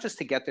reasons. Not just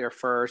to get there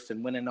first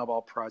and win a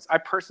Nobel Prize. I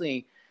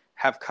personally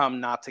have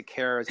come not to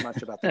care as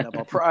much about the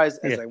Nobel Prize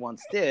as I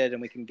once did,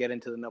 and we can get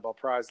into the Nobel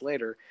Prize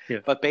later. Yeah.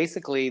 But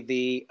basically,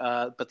 the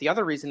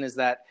other reason is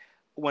that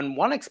when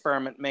one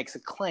experiment makes a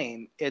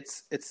claim,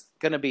 it's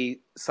going to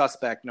be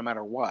suspect no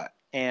matter what.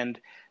 And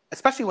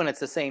especially when it's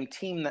the same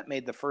team that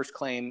made the first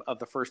claim of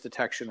the first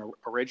detection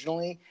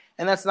originally.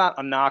 And that's not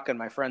a knock on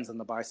my friends on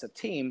the BICEP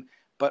team,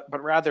 but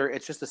rather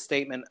it's just a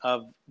statement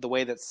of the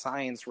way that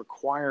science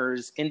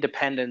requires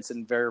independence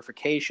and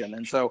verification.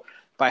 And so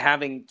by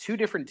having two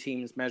different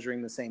teams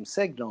measuring the same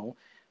signal,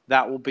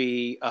 that will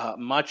be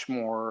much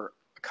more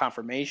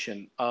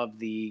confirmation of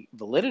the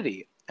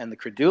validity and the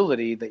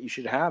credulity that you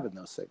should have in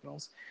those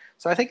signals.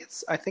 So I think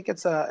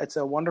it's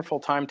a wonderful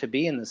time to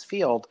be in this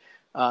field.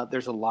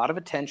 There's a lot of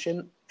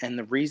attention, and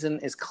the reason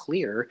is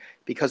clear,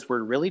 because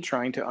we're really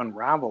trying to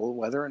unravel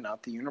whether or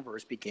not the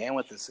universe began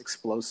with this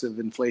explosive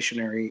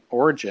inflationary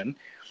origin.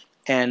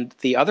 And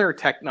the other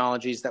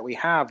technologies that we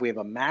have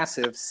a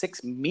massive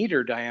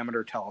 6-meter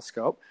diameter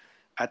telescope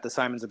at the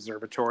Simons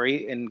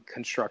Observatory in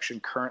construction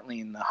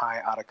currently in the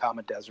high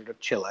Atacama Desert of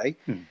Chile.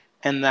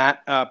 And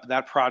that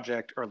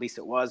project, or at least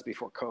it was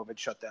before COVID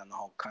shut down the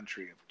whole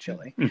country of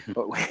Chile,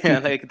 but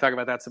they can talk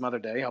about that some other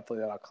day. Hopefully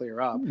that'll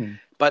clear up.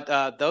 But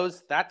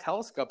that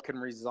telescope can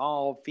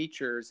resolve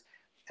features,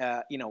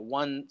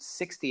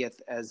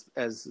 1/60th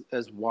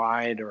as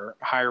wide or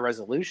higher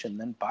resolution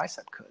than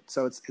BICEP could.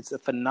 So it's a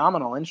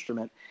phenomenal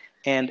instrument,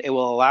 and it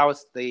will allow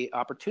us the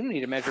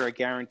opportunity to measure a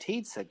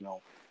guaranteed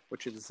signal,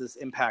 which is this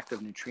impact of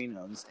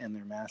neutrinos and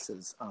their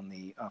masses on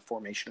the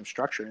formation of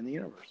structure in the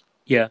universe.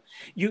 Yeah.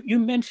 You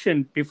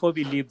mentioned, before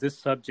we leave this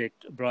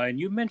subject, Brian,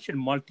 you mentioned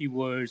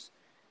multiverse.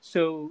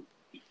 So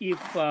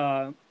if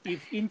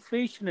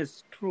inflation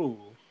is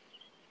true,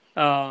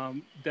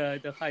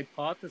 the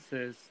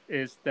hypothesis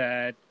is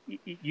that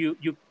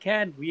you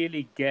can't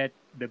really get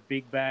the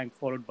Big Bang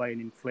followed by an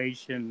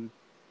inflation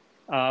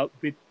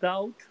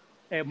without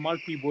a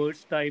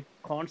multiverse type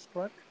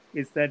construct.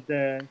 Is that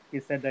the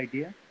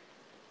idea?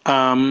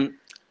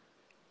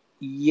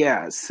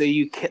 Yeah. So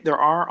there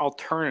are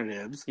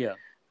alternatives. Yeah.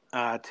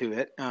 To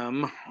it.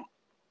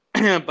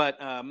 But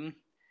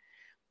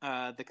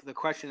the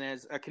question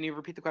is, can you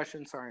repeat the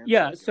question? Sorry.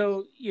 Sorry.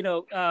 So,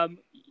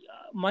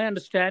 my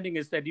understanding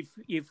is that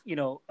if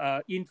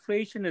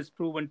inflation is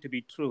proven to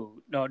be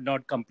true,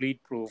 not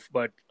complete proof,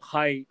 but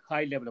high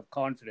level of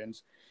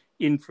confidence,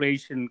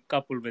 inflation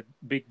coupled with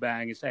Big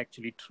Bang is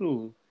actually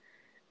true,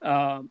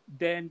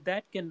 then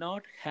that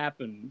cannot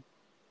happen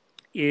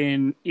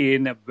in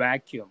a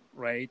vacuum,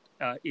 right?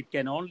 It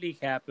can only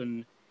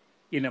happen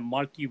in a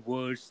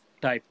multiverse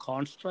type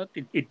construct.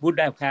 It would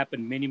have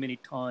happened many, many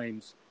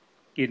times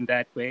in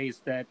that way.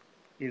 Is that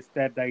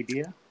the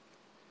idea?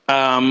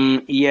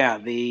 Yeah,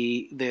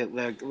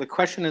 the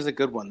question is a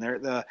good one.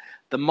 The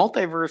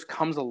multiverse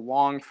comes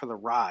along for the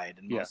ride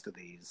in most of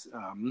these,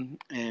 and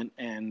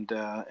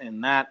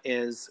that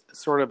is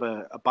sort of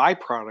a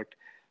byproduct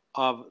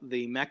of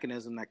the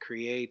mechanism that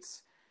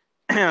creates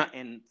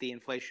in the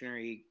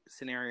inflationary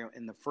scenario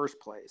in the first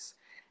place.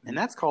 And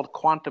that's called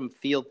quantum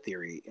field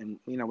theory. And,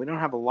 we don't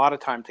have a lot of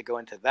time to go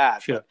into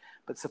that. Sure.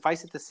 But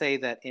suffice it to say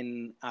that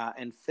in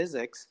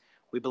physics,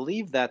 we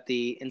believe that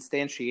the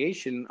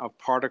instantiation of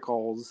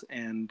particles,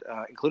 and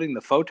including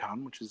the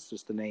photon, which is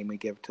just the name we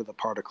give to the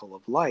particle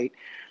of light,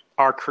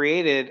 are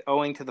created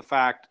owing to the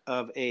fact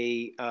of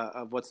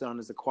of what's known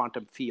as a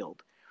quantum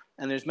field.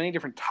 And there's many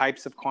different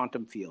types of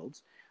quantum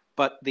fields.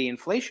 But the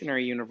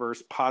inflationary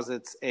universe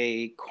posits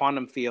a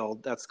quantum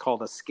field that's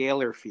called a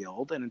scalar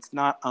field, and it's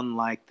not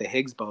unlike the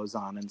Higgs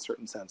boson in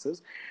certain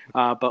senses,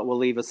 but we'll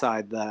leave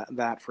aside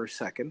that for a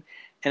second.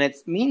 And it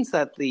means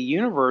that the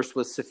universe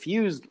was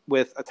suffused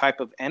with a type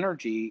of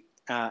energy,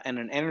 and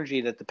an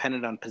energy that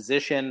depended on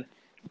position,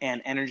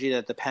 and energy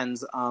that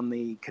depends on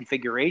the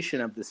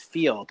configuration of this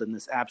field in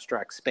this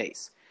abstract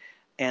space.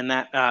 And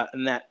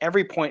that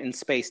every point in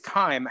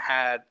space-time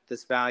had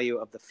this value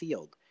of the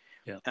field.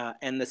 Yeah.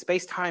 And the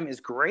space-time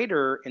is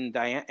greater in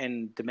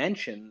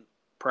dimension,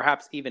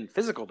 perhaps even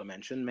physical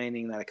dimension,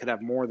 meaning that it could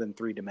have more than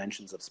 3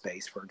 dimensions of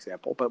space, for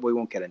example, but we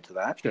won't get into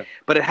that. Sure.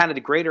 But it had a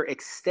greater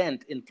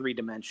extent in 3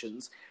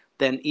 dimensions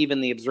than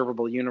even the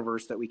observable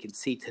universe that we can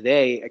see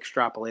today,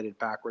 extrapolated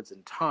backwards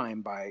in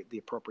time by the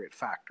appropriate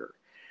factor.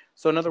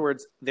 So in other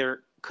words,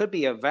 there could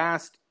be a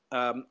vast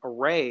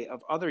array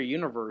of other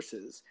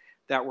universes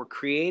that were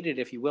created,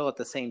 if you will, at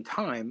the same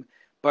time,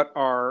 but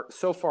are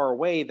so far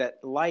away that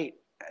light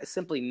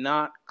simply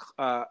not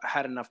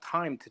had enough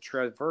time to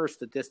traverse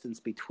the distance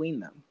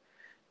between them.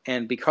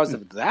 And because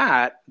of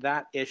that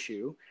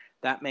issue,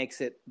 that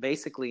makes it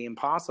basically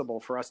impossible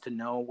for us to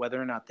know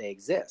whether or not they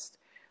exist.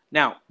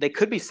 Now, they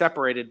could be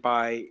separated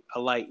by a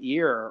light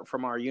year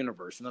from our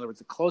universe. In other words,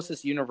 the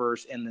closest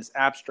universe in this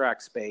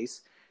abstract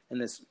space, in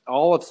this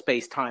all of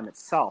space-time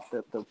itself,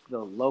 the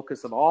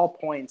locus of all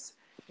points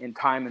in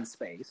time and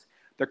space,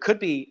 there could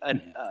be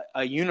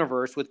a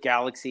universe with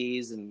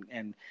galaxies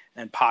and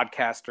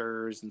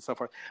podcasters and so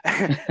forth.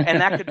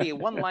 And that could be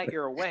 1 light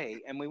year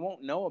away, and we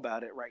won't know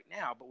about it right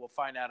now, but we'll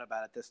find out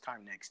about it this time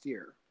next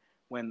year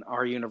when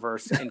our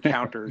universe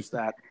encounters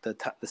the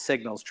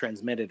signals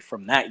transmitted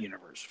from that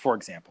universe, for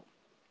example.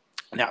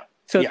 Now,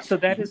 so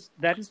that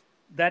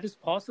is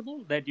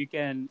possible, that you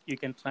can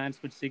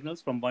transmit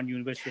signals from one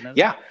universe to another?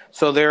 Yeah.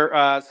 So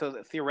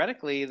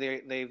theoretically,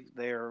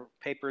 there are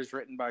papers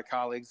written by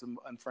colleagues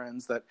and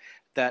friends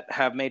that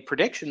have made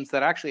predictions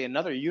that actually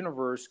another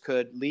universe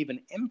could leave an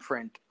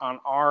imprint on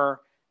our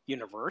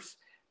universe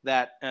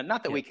that,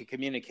 not that we could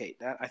communicate.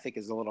 That I think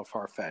is a little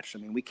far-fetched. I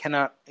mean, we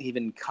cannot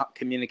even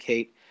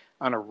communicate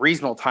on a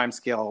reasonable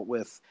timescale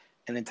with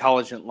an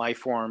intelligent life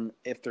form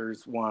if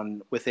there's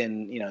one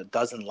within a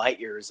dozen light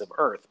years of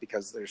Earth,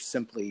 because there's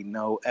simply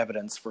no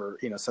evidence for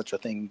such a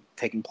thing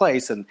taking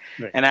place. And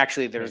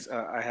actually there's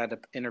I had an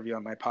interview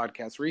on my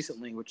podcast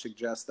recently which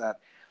suggests that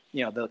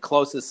the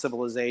closest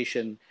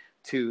civilization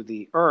to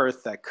the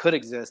Earth that could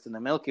exist in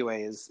the Milky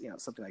Way is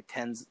something like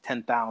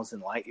 10,000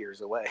 light years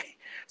away.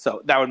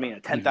 So that would mean a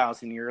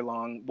 10,000 year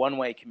long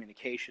one-way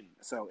communication.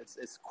 So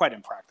it's quite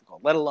impractical,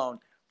 let alone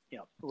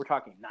we're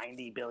talking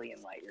 90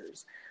 billion light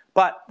years.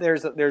 But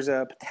there's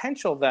a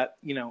potential that,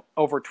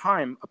 over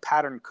time, a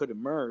pattern could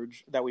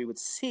emerge that we would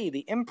see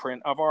the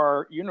imprint of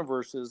our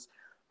universe's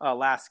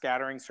last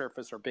scattering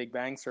surface or Big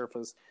Bang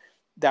surface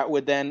that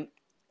would then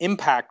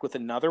impact with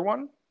another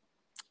one,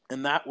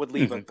 and that would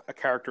leave a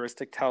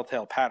characteristic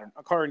telltale pattern,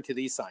 according to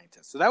these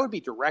scientists. So that would be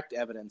direct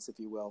evidence, if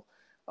you will,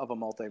 of a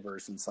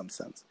multiverse in some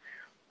sense.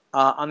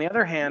 On the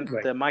other hand,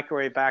 the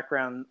microwave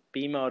background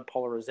B-mode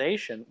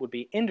polarization would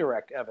be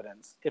indirect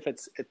evidence if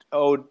it's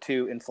owed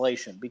to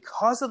inflation,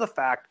 because of the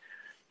fact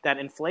that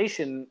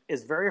inflation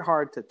is very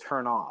hard to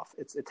turn off.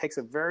 It takes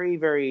a very,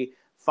 very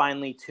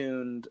finely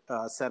tuned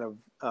set of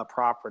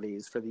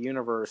properties for the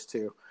universe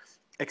to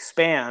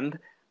expand,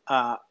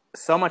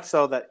 so much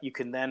so that you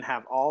can then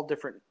have all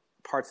different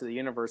parts of the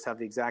universe have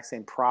the exact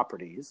same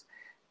properties,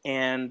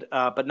 and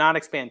but not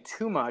expand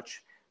too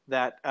much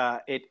that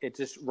it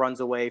just runs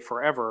away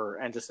forever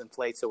and just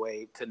inflates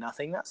away to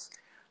nothingness.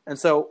 And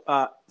so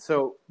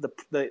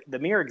the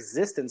mere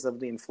existence of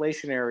the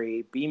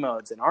inflationary B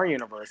modes in our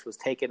universe was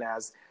taken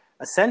as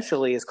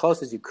essentially as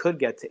close as you could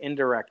get to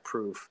indirect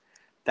proof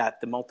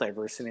that the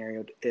multiverse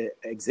scenario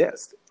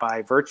exists,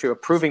 by virtue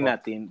of proving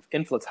that the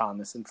inflaton,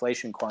 this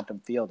inflation quantum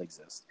field,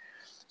 exists.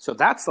 So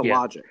that's the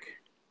logic.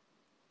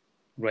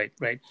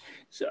 Right.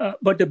 So,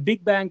 but the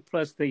Big Bang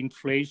plus the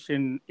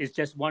inflation is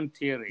just one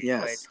theory,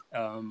 yes.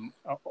 Right?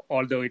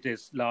 Although it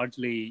is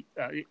largely,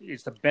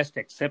 it's the best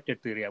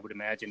accepted theory, I would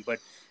imagine. But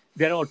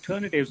there are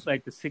alternatives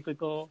like the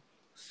cyclical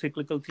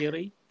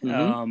theory,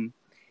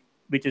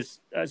 which is,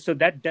 so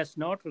that does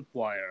not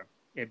require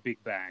a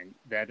Big Bang.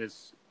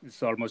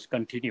 It's almost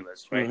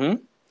continuous, right?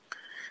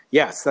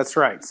 Yes, that's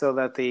right. So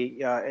that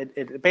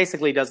it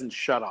basically doesn't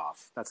shut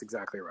off. That's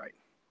exactly right.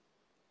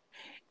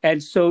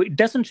 And so it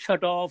doesn't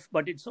shut off,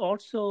 but it's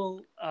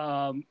also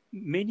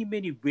many,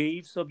 many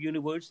waves of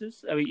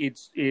universes. I mean,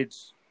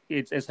 it's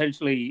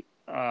essentially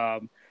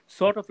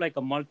sort of like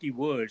a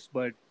multiverse,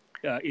 but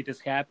it is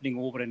happening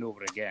over and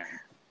over again.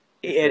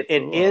 It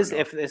is,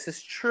 if this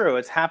is true,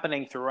 it's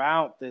happening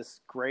throughout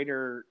this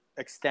greater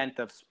extent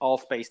of all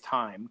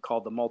space-time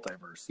called the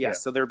multiverse.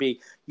 Yes, so there'd be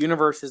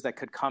universes that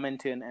could come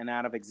into and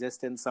out of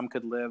existence. Some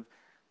could live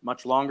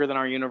much longer than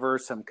our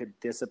universe. Some could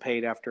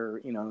dissipate after,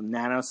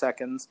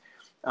 nanoseconds.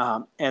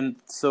 And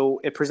so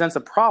it presents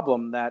a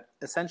problem that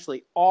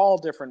essentially all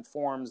different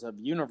forms of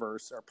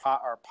universe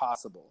are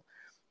possible,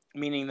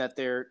 meaning that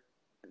there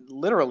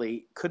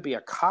literally could be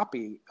a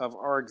copy of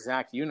our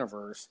exact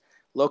universe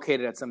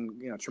located at some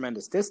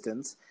tremendous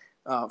distance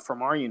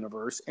from our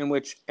universe, in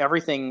which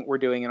everything we're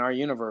doing in our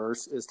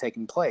universe is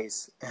taking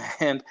place.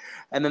 And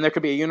then there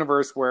could be a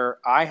universe where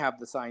I have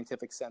the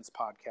Scientific Sense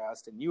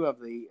podcast and you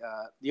have the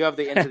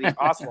Into the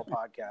Impossible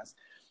podcast.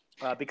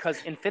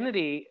 Because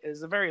infinity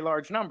is a very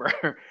large number,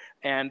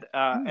 and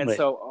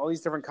so all these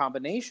different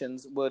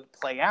combinations would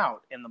play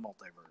out in the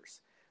multiverse.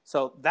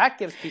 So that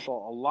gives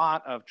people a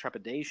lot of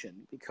trepidation,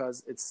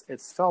 because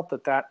it's felt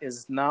that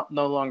is no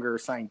longer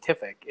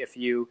scientific. If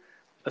you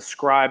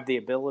ascribe the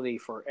ability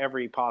for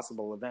every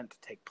possible event to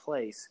take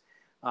place,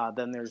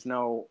 then there's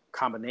no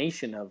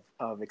combination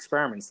of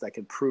experiments that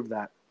could prove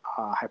that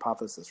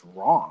hypothesis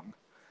wrong.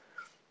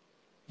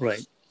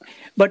 Right,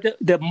 but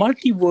the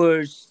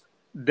multiverse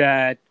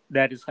that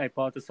is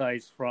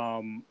hypothesized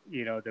from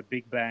the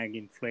Big Bang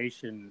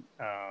inflation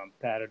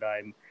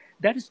paradigm,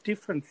 that is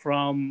different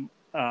from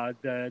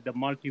the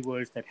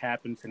multiverse that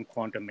happens in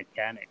quantum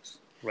mechanics,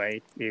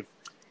 right? If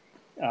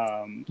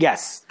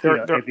yes,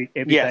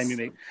 every time you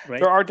make,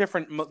 right? There are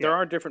different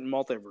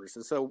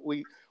multiverses. So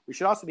we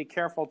should also be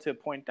careful to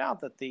point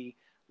out that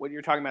what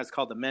you're talking about is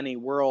called the many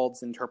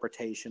worlds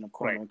interpretation of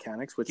quantum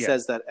mechanics, which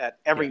says that at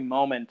every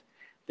moment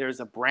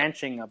there's a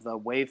branching of the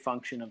wave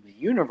function of the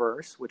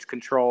universe, which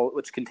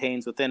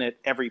contains within it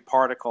every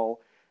particle,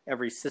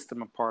 every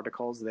system of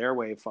particles, their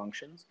wave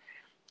functions,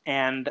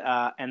 and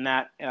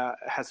that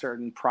has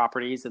certain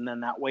properties, and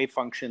then that wave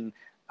function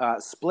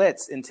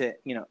splits into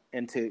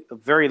a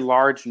very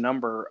large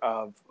number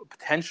of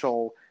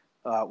potential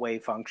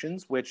wave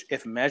functions, which,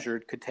 if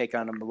measured, could take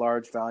on a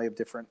large value of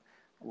different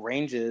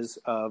ranges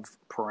of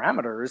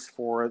parameters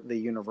for the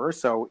universe.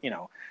 So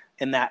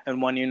in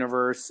one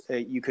universe,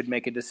 you could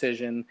make a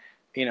decision,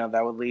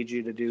 that would lead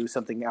you to do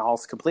something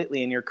else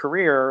completely in your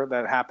career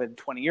that happened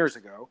 20 years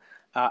ago.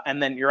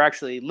 And then you're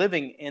actually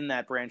living in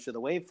that branch of the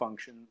wave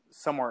function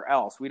somewhere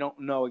else. We don't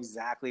know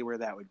exactly where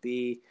that would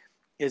be.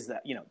 Is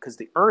that, because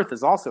the Earth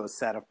is also a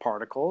set of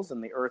particles,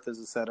 and the Earth is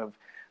a set of,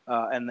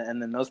 and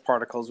then those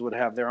particles would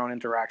have their own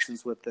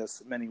interactions with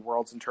this many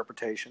worlds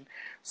interpretation.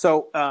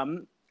 So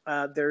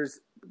there's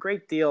a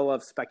great deal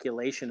of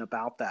speculation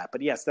about that.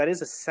 But yes, that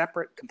is a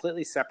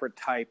completely separate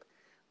type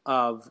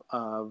of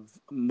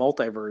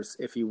multiverse,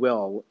 if you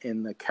will,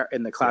 in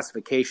the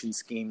classification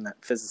scheme that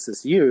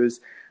physicists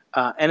use.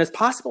 And it's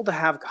possible to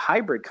have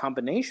hybrid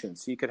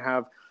combinations. So you could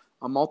have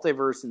a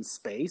multiverse in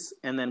space,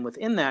 and then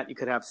within that, you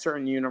could have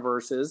certain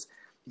universes.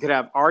 You could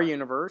have our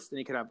universe, then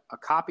you could have a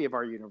copy of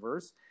our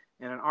universe,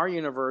 And in our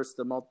universe,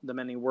 the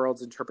many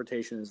worlds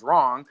interpretation is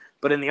wrong,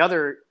 but in the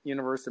other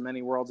universe, the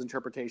many worlds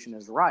interpretation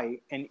is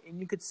right. And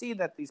you could see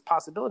that these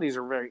possibilities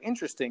are very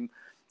interesting,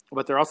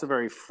 but they're also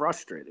very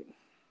frustrating.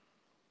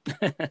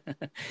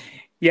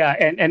 Yeah,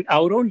 and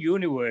our own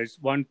universe,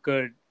 one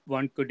could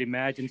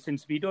imagine,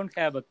 since we don't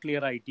have a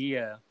clear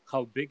idea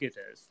how big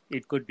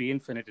it could be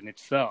infinite in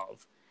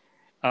itself.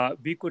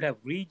 We could have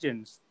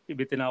regions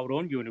within our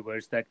own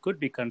universe that could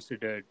be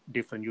considered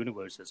different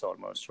universes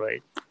almost,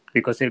 right?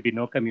 Because there'll be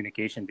no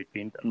communication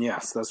between them.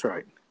 Yes, that's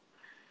right.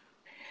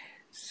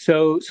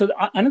 So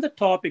another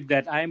topic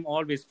that I'm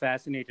always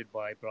fascinated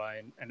by,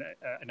 Brian,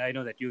 and I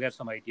know that you have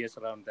some ideas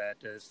around that,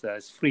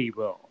 is free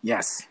will.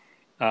 Yes.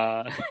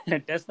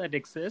 Does that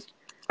exist?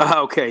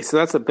 Okay, so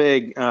that's a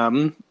big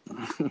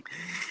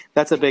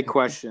that's a big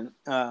question.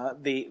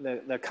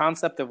 The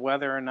concept of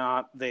whether or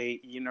not the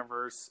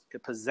universe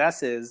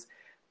possesses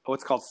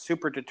what's called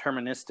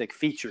superdeterministic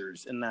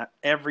features, in that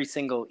every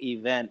single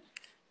event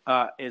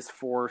is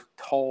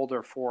foretold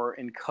or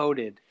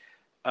encoded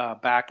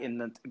back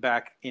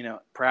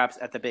perhaps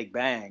at the Big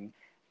Bang,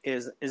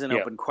 is an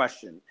open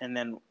question. And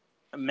then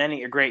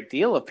a great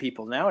deal of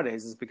people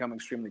nowadays has become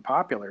extremely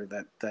popular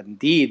that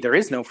indeed there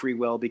is no free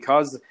will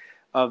because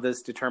of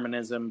this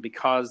determinism,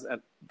 because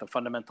at the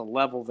fundamental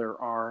level there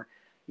are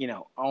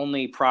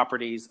only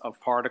properties of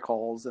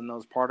particles, and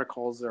those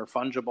particles are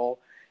fungible,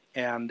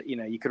 and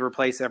you could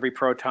replace every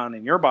proton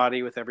in your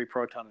body with every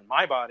proton in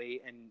my body,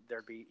 and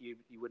you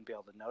wouldn't be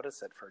able to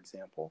notice it, for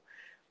example.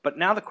 But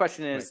now the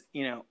question is,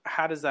 right,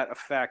 how does that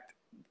affect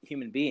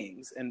human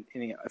beings? And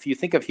if you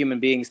think of human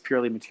beings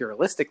purely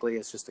materialistically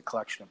as just a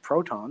collection of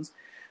protons,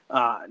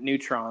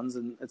 neutrons,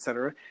 and et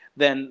cetera,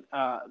 then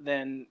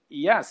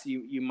yes,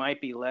 you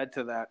might be led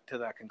to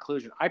that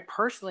conclusion. I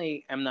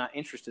personally am not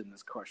interested in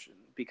this question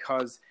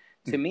because,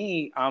 to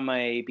me, I'm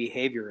a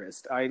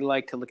behaviorist. I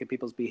like to look at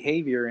people's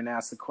behavior and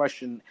ask the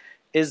question: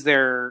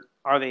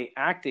 are they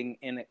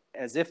acting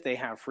as if they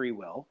have free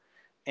will?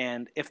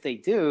 And if they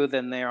do,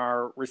 then they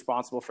are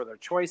responsible for their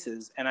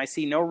choices. And I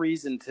see no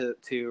reason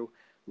to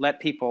let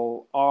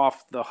people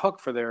off the hook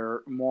for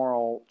their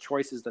moral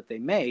choices that they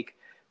make,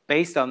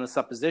 based on the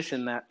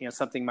supposition that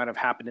something might have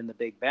happened in the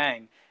Big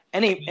Bang,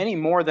 any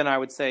more than I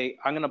would say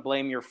I'm going to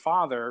blame your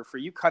father for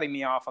you cutting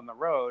me off on the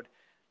road,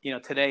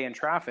 today in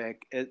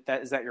traffic. Is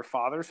that your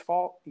father's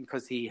fault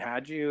because he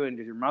had you, and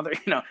your mother?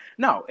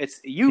 No,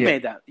 it's you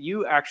made that.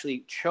 You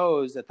actually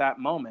chose at that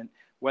moment.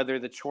 Whether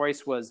the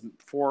choice was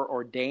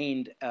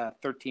foreordained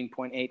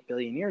 13.8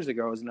 billion years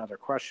ago is another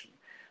question.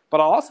 But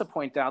I'll also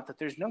point out that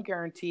there's no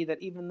guarantee that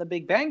even the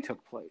Big Bang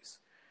took place.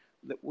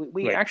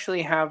 We right.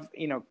 actually have,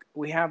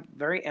 we have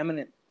very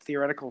eminent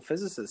theoretical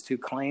physicists who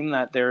claim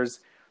that there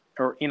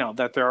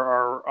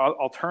are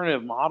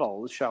alternative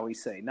models, shall we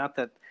say, not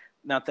that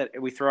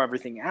we throw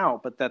everything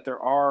out, but that there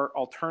are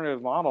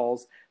alternative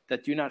models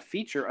that do not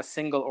feature a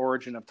single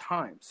origin of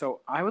time.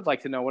 So I would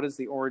like to know, what is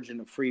the origin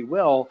of free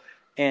will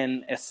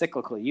in a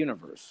cyclical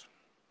universe?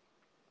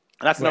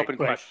 And that's an open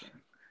question.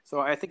 So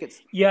I think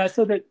it's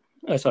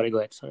sorry, go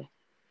ahead. Sorry.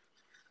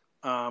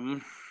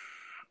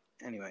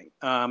 Anyway,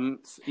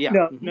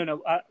 yeah.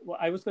 No.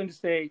 I was going to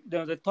say,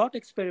 the thought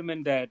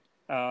experiment that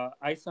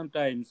I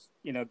sometimes,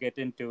 get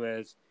into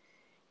is,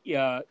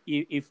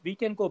 if we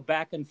can go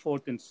back and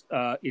forth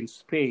in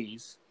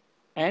space,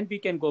 and we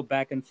can go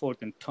back and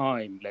forth in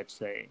time, let's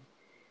say,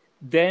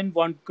 then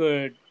one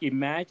could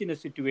imagine a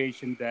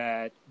situation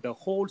that the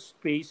whole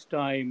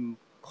space-time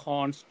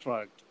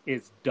construct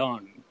is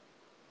done.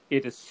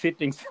 It is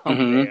sitting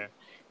somewhere,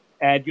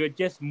 and you're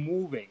just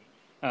moving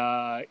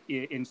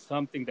in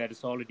something that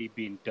has already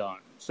been done.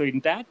 So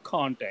in that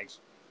context,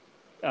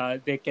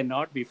 there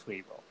cannot be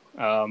free will.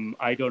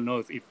 I don't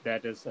know if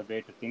that is a way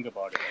to think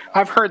about it.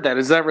 I've heard that.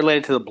 Is that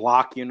related to the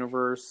block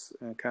universe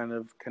kind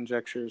of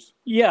conjectures?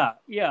 Yeah.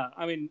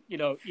 I mean,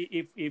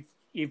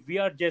 if we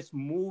are just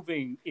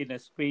moving in a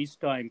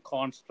space-time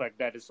construct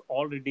that is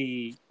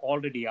already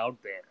out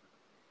there,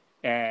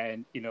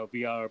 and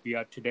we are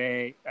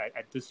today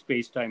at this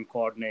space-time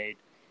coordinate,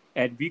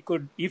 and we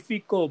could, if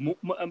we go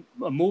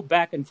move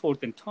back and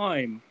forth in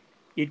time,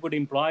 it would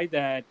imply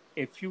that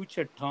a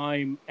future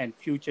time and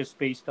future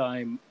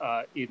space-time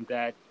in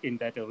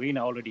that arena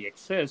already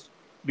exists.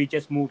 We're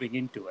just moving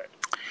into it.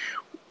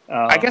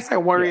 I guess I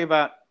worry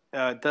about,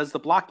 does the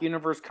block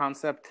universe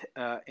concept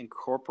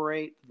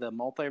incorporate the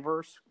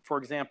multiverse? For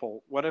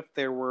example, what if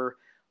there were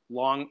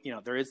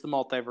there is the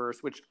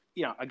multiverse, which,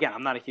 again,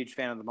 I'm not a huge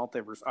fan of the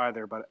multiverse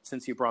either, but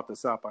since you brought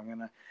this up, I'm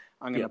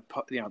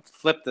gonna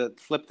flip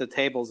the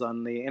tables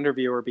on the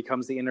interviewer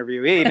becomes the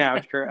interviewee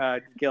now,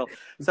 Gil.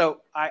 So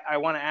I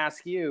want to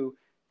ask you,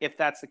 if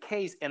that's the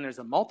case, and there's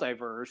a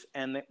multiverse,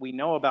 and that we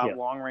know about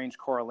long-range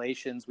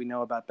correlations, we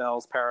know about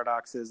Bell's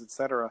paradoxes,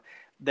 etc.,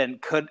 then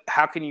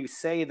how can you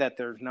say that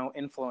there's no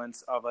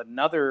influence of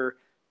another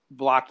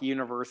block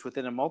universe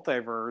within a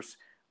multiverse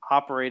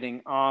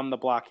operating on the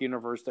block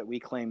universe that we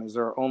claim is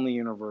our only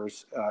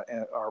universe,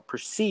 our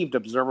perceived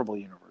observable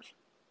universe?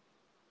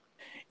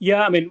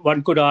 Yeah, I mean,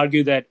 one could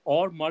argue that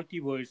all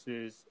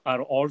multiverses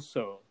are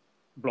also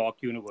block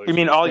You mean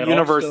universes. all There are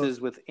also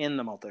universes within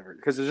the multiverse?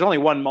 Because there's only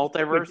one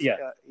multiverse,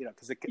 yeah,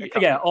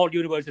 because all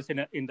universes in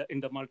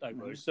the multiverse.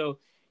 Mhm. So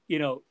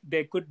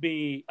there could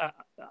be.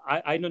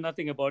 I know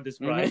nothing about this,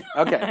 Brian.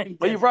 Okay. I'm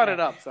Well, you just brought it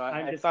up, so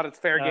I'm I just thought it's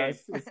fair uh, game.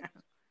 s-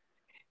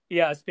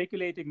 s-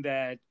 speculating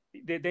that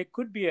there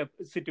could be a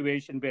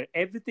situation where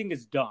everything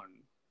is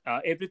done,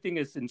 everything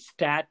is in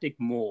static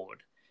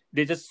mode.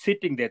 They're just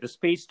sitting there. The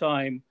space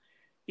time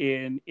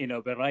in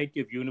a variety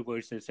of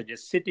universes are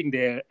just sitting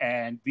there,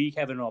 and we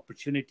have an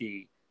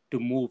opportunity to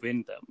move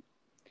in them.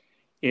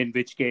 In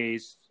which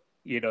case,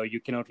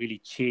 you cannot really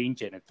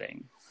change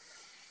anything.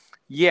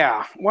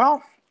 Yeah.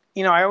 Well,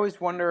 I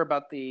always wonder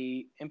about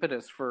the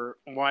impetus for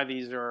why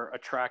these are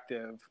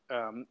attractive.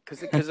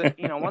 Because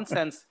in one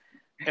sense,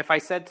 if I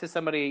said to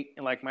somebody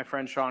like my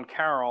friend Sean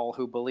Carroll,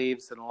 who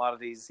believes in a lot of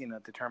these,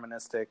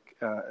 deterministic,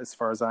 as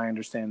far as I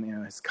understand,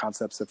 his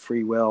concepts of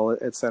free will,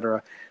 et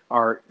cetera,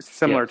 are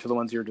similar Yes. to the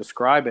ones you're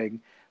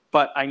describing,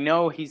 but I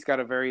know he's got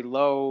a very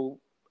low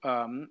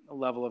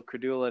level of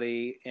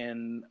credulity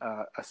in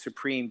a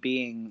supreme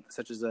being,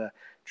 such as a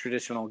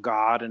traditional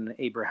God in an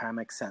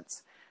Abrahamic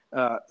sense.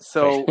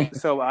 So, Right.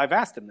 so I've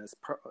asked him this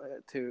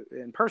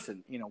in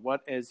person.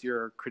 What is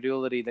your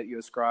credulity that you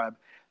ascribe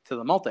to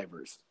the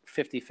multiverse?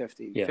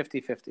 50-50, Yeah.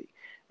 50-50.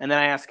 And then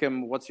I ask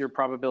him, what's your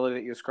probability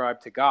that you ascribe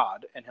to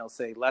God? And he'll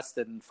say less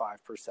than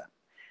 5%.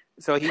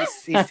 So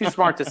he's too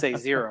smart to say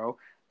zero,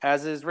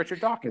 as is Richard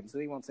Dawkins.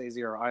 He won't say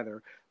zero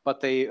either.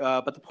 But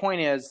the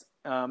point is,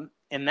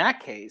 in that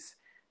case,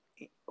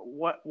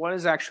 what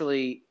is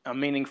actually a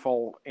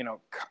meaningful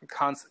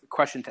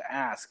question to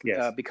ask,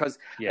 Yes. because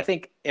I Yeah.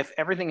 think if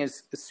everything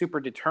is super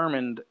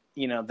determined,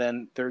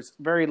 then there's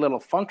very little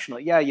functional.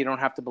 Yeah, you don't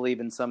have to believe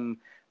in some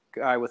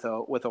guy with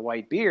a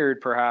white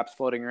beard perhaps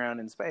floating around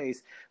in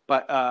space,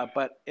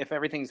 but if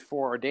everything's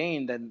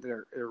foreordained, then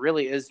there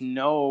really is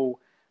no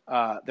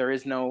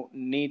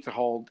need to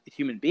hold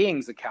human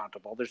beings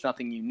accountable. There's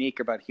nothing unique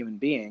about human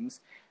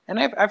beings. And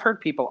I've heard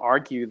people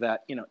argue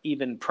that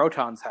even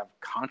protons have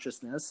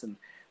consciousness, and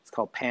it's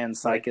called Right.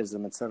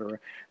 panpsychism, et cetera.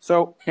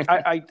 So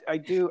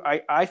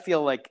I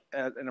feel like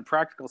in a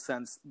practical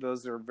sense,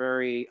 those are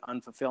very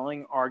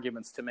unfulfilling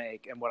arguments to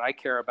make. And what I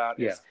care about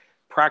Yeah. is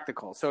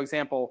practical. So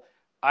example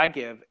I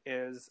give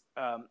is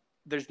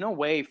there's no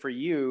way for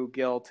you,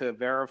 Gil, to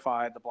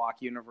verify the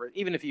block universe,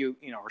 even if you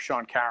or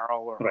Sean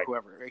Carroll or Right.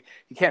 whoever.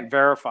 You can't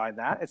verify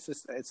that.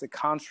 It's a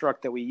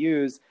construct that we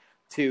use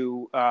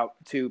to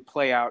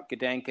play out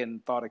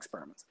Gedanken thought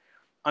experiments.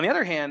 On the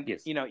other hand,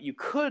 Yes. you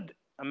could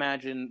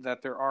imagine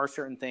that there are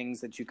certain things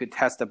that you could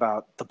test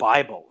about the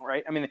Bible,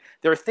 right? I mean,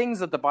 there are things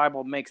that the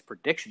Bible makes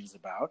predictions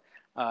about,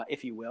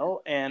 if you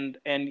will, and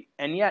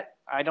yet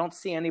I don't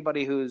see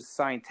anybody who's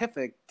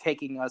scientific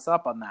taking us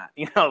up on that.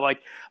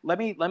 Like let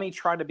me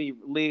try to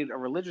lead a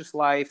religious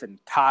life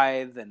and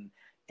tithe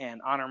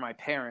and honor my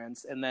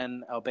parents and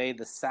then obey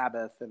the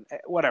Sabbath and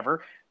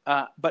whatever.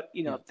 But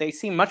Yeah. they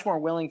seem much more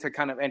willing to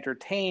kind of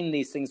entertain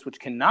these things which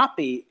cannot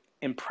be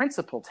in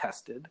principle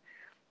tested,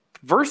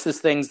 versus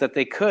things that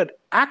they could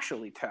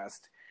actually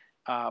test,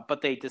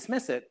 but they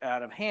dismiss it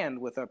out of hand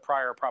with a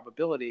prior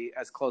probability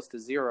as close to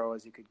zero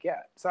as you could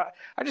get. So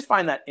I just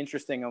find that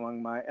interesting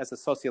as a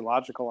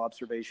sociological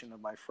observation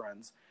of my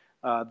friends,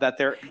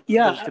 that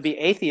Yeah. to be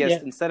atheist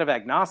Yeah. instead of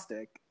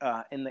agnostic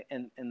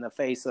in the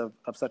face of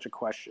such a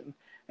question,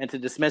 and to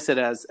dismiss it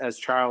as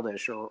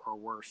childish or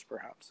worse,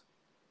 perhaps.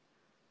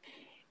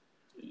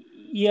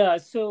 Yeah.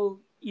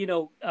 So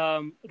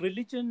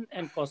religion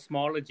and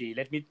cosmology.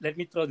 Let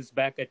me throw this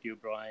back at you,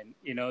 Brian.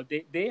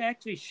 They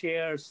actually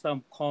share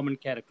some common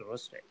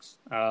characteristics.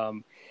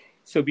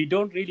 So we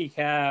don't really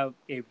have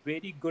a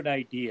very good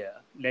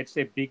idea. Let's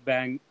say Big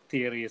Bang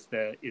theory is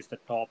the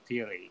top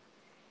theory.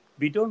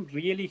 We don't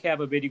really have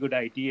a very good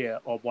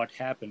idea of what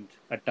happened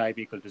at time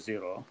equal to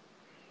zero.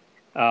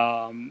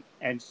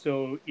 And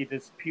so it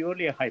is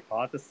purely a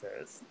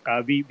hypothesis.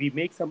 We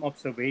make some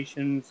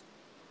observations,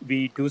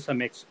 we do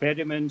some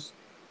experiments,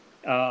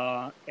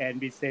 and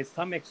we say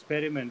some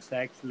experiments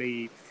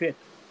actually fit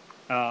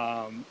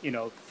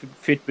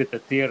with the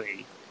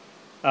theory.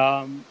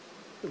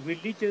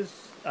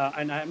 Religious,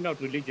 and I'm not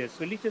religious.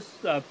 Religious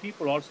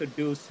people also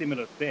do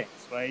similar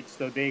things, right?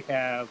 So they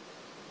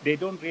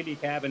don't really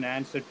have an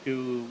answer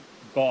to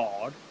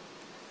God,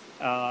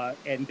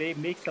 and they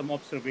make some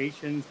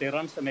observations. They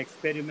run some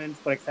experiments.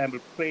 For example,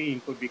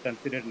 praying could be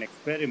considered an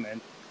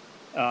experiment.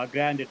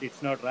 Granted,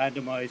 it's not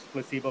randomized,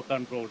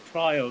 placebo-controlled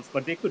trials,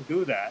 but they could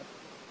do that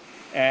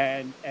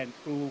and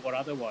prove or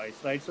otherwise,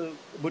 right? So,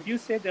 would you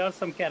say there are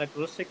some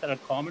characteristics that are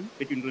common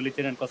between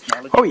religion and Oh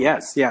cosmology?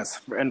 yes, yes,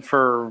 and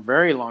for a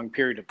very long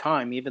period of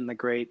time, even the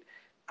great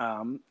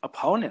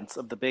opponents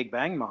of the Big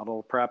Bang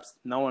model, perhaps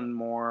no one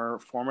more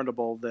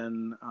formidable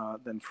than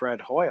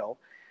Fred Hoyle,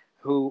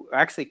 who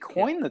actually Yeah.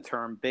 coined the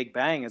term Big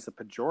Bang as a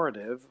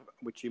pejorative,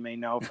 which you may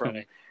know from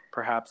Right.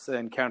 perhaps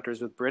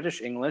encounters with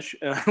British English,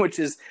 which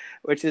is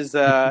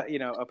a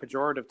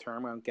pejorative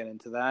term. I won't get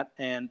into that,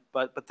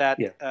 but that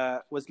Yeah.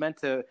 was meant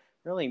to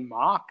really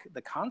mock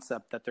the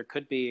concept that there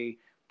could be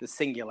the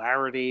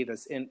singularity,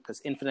 this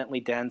infinitely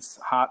dense,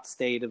 hot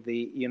state of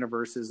the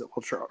universe's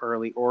ultra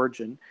early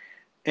origin.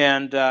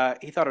 And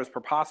he thought it was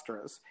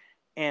preposterous.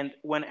 And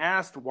when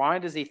asked why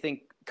does he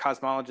think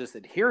cosmologists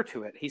adhere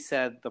to it, he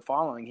said the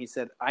following. He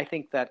said, I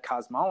think that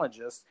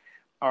cosmologists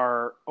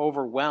are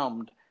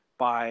overwhelmed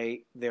by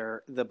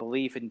the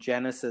belief in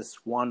Genesis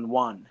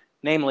 1:1.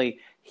 Namely,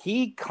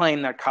 he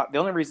claimed that the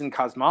only reason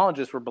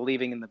cosmologists were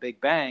believing in the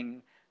Big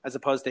Bang, as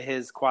opposed to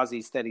his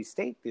quasi-steady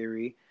state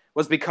theory,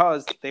 was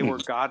because they were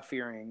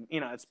God-fearing.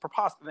 It's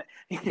preposterous.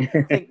 I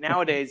think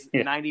nowadays,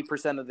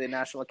 90% of the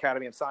National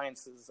Academy of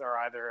Sciences are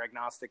either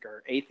agnostic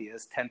or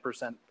atheist.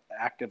 10%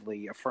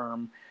 actively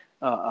affirm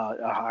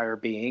a higher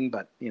being,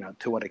 but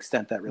to what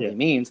extent that really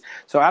means.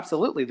 So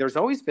absolutely, there's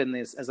always been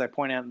this, as I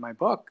point out in my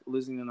book,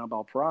 Losing the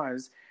Nobel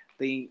Prize,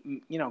 the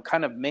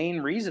kind of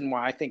main reason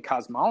why I think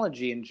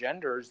cosmology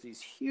engenders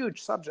these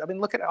huge subjects. I mean,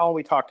 look at all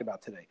we talked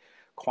about today: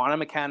 quantum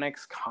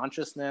mechanics,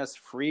 consciousness,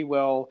 free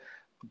will,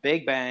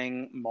 Big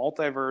Bang,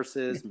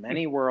 multiverses,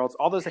 many worlds,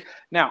 all those things.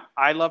 Now,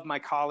 I love my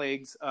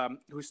colleagues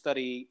who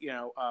study,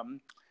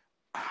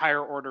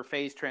 higher order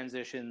phase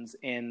transitions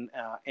in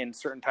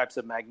certain types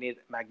of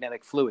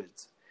magnetic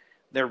fluids.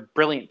 They're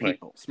brilliant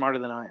people, smarter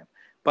than I am.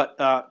 But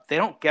they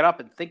don't get up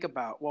and think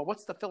about, well,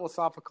 what's the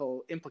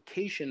philosophical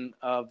implication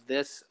of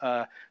this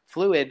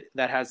fluid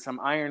that has some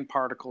iron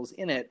particles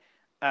in it?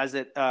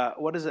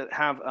 What does it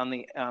have on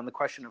the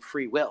question of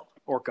free will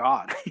or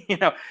God?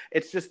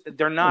 It's just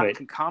they're not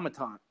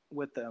concomitant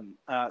with them.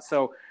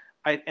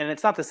 And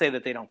it's not to say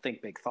that they don't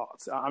think big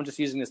thoughts. I'm just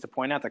using this to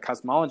point out that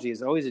cosmology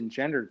has always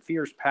engendered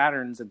fierce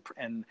patterns,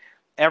 and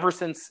ever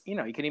since,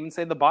 you can even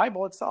say the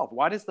Bible itself.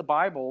 Why does the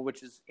Bible,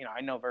 which is,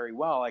 I know very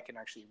well, I can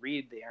actually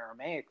read the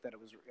Aramaic that it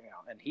was,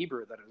 and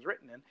Hebrew that it was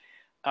written in.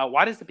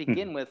 Why does it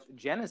begin with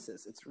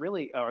Genesis? It's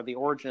really, or the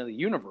origin of the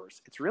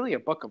universe. It's really a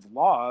book of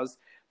laws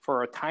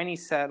for a tiny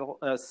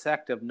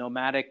sect of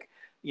nomadic,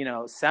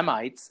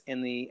 Semites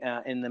in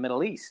the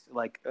Middle East,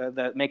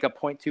 that make up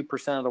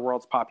 0.2% of the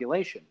world's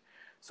population.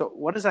 So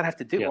what does that have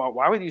to do? Yeah.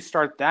 Why would you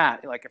start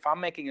that? Like if I'm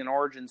making an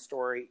origin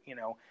story,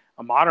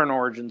 a modern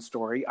origin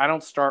story, I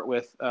don't start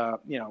with, for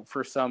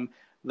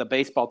the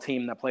baseball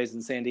team that plays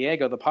in San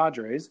Diego, the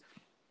Padres.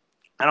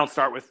 I don't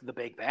start with the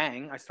Big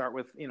Bang. I start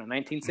with,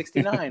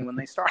 1969 when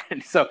they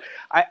started. So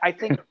I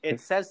think it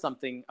says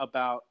something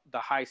about the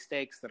high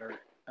stakes that are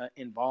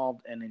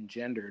involved and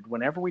engendered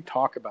whenever we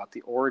talk about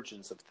the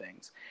origins of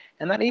things.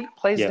 And that even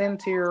plays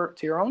into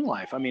your own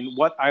life. I mean,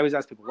 what I always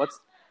ask people,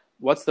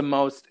 what's the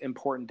most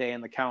important day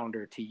in the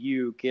calendar to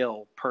you,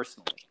 Gil,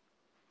 personally?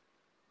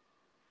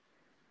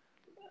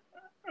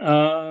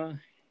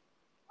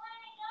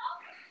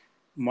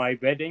 My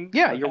wedding.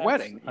 Yeah, perhaps. your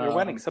wedding. Your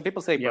wedding. Some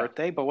people say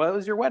birthday, but what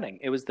was your wedding?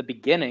 It was the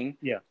beginning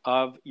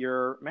of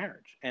your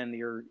marriage, and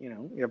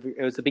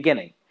it was the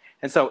beginning.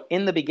 And so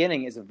in the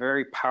beginning is a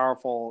very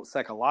powerful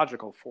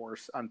psychological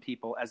force on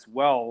people, as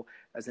well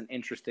as an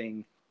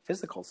interesting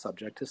physical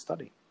subject to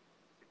study.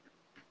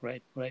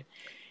 Right.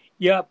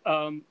 Yeah.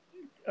 I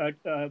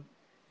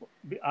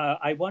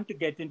want to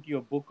get into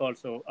your book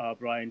also,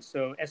 Brian.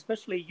 So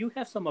especially you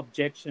have some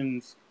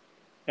objections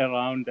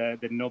around the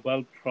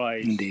Nobel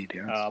Prize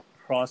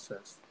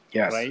process.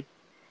 Yes. Right?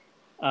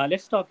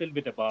 Let's talk a little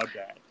bit about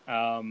that.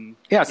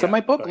 So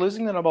my book,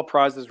 Losing the Nobel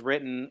Prize, is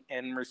written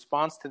in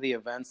response to the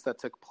events that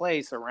took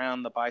place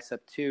around the BICEP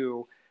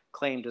 2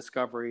 claimed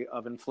discovery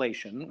of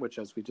inflation, which,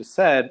 as we just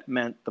said,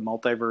 meant the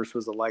multiverse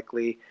was a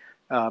likely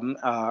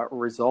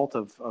result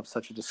of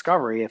such a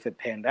discovery if it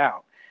panned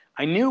out.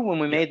 I knew when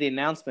we made the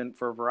announcement,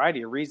 for a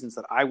variety of reasons,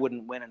 that I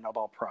wouldn't win a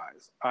Nobel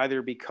Prize,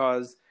 either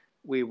because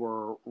we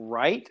were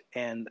right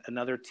and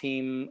another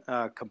team,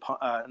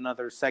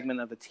 another segment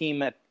of the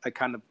team had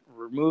kind of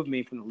removed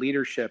me from the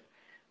leadership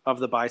of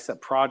the BICEP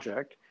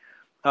project,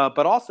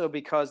 but also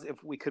because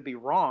if we could be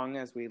wrong,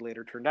 as we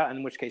later turned out,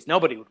 in which case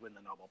nobody would win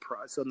the Nobel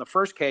Prize. So in the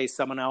first case,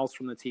 someone else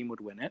from the team would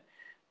win it,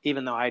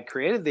 even though I had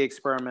created the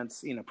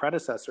experiment's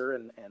predecessor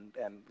and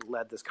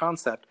led this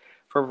concept.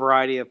 For a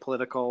variety of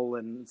political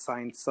and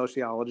science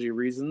sociology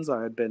reasons,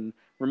 I had been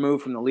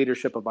removed from the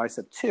leadership of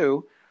BICEP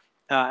 2.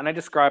 And I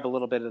describe a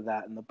little bit of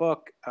that in the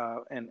book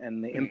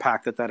and the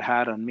impact that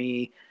had on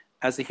me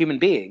as a human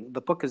being.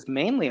 The book is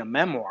mainly a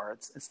memoir.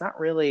 It's not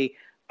really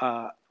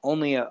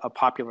only a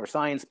popular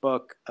science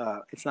book.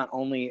 It's not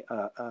only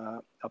a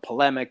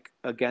polemic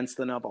against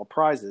the Nobel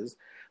Prizes,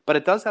 but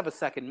it does have a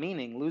second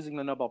meaning. Losing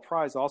the Nobel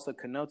Prize also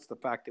connotes the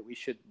fact that we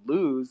should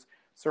lose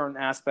certain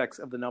aspects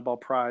of the Nobel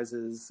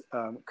Prize's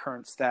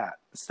current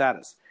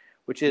status,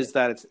 which is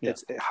that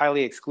it's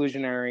highly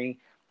exclusionary.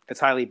 It's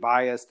highly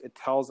biased. It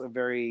tells a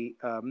very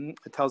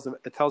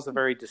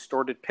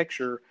distorted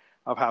picture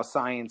of how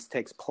science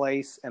takes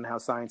place and how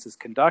science is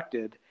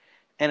conducted,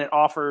 and it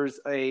offers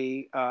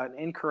an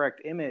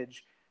incorrect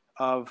image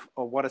of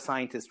what a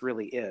scientist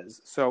really is.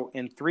 So,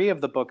 in 3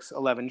 of the book's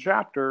 11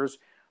 chapters,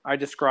 I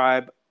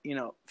describe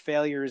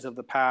failures of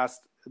the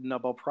past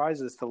Nobel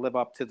Prizes to live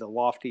up to the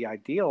lofty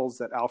ideals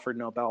that Alfred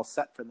Nobel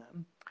set for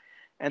them.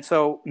 And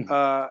so,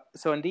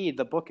 so indeed,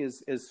 the book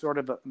is sort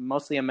of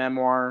mostly a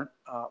memoir,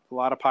 a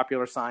lot of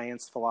popular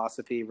science,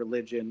 philosophy,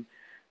 religion,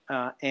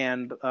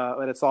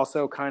 but it's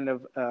also kind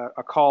of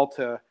a call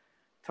to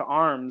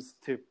arms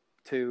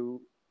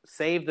to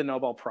save the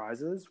Nobel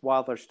Prizes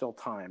while there's still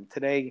time.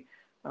 Today,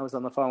 I was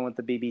on the phone with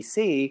the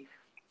BBC.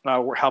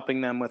 We're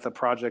helping them with a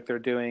project they're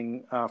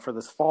doing for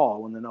this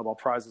fall when the Nobel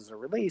Prizes are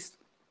released.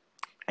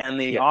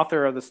 And the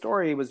author of the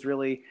story was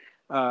really,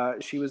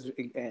 she was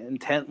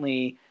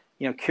intently,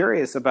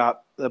 curious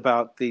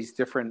about these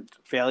different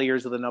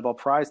failures of the Nobel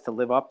Prize to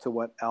live up to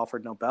what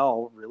Alfred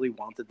Nobel really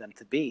wanted them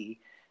to be,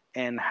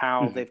 and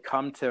how they've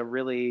come to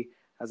really,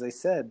 as I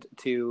said,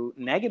 to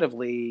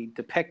negatively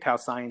depict how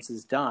science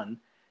is done,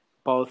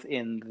 both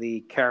in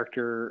the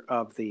character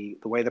of the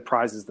way the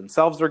prizes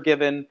themselves are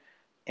given,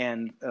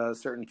 and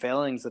certain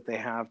failings that they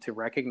have to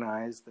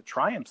recognize the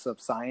triumphs of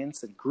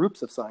science and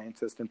groups of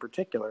scientists in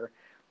particular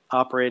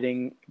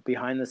operating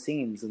behind the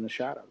scenes in the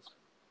shadows.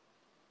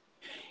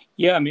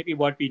 Yeah, maybe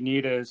what we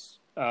need is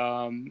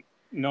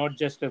not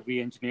just a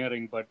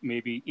re-engineering, but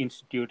maybe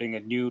instituting a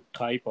new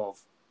type of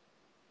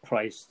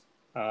price.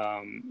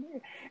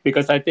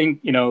 Because I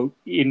think,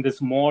 in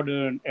this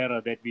modern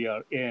era that we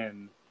are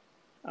in,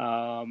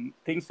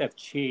 things have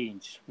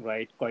changed,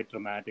 right, quite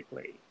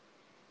dramatically.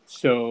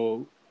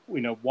 So,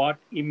 what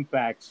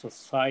impacts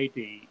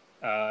society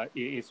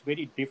is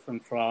very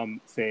different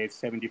from, say,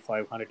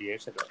 7,500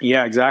 years ago.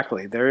 Yeah,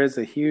 exactly. There is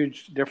a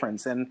huge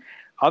difference. And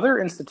other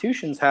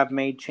institutions have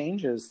made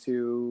changes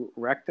to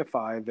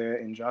rectify the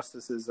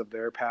injustices of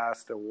their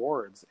past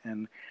awards.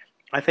 And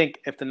I think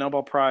if the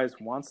Nobel Prize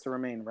wants to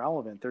remain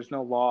relevant, there's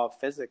no law of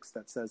physics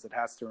that says it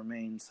has to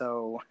remain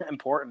so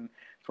important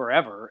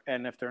forever.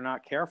 And if they're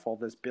not careful,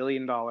 this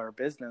billion-dollar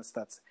business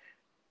that's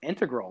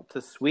integral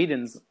to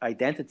Sweden's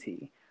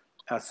identity,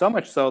 so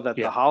much so that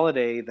the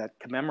holiday that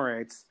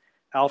commemorates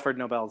Alfred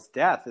Nobel's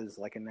death is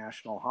like a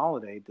national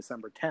holiday,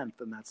 December 10th,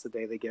 and that's the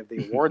day they give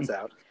the awards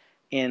out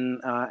in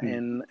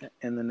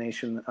the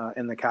nation,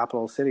 in the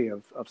capital city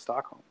of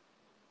Stockholm.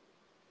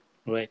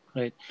 Right.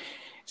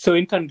 So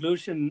in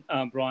conclusion,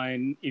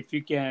 Brian, if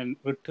you can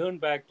return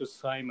back to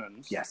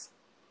Simons, yes,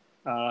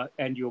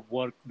 and your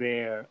work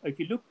there, if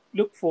you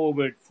look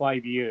forward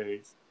 5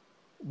 years,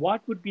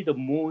 what would be the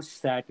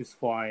most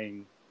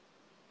satisfying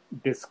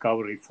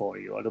discovery for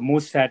you, or the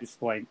most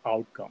satisfying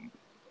outcome,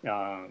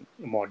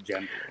 more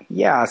generally?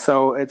 Yeah,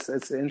 so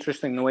it's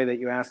interesting the way that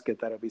you ask it,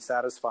 that it'll be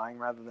satisfying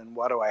rather than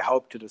what do I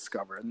hope to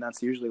discover, and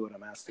that's usually what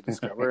I'm asked to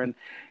discover.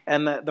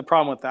 and the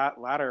problem with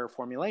that latter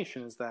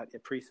formulation is that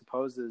it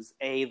presupposes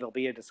there'll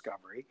be a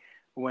discovery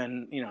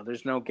when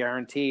there's no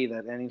guarantee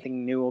that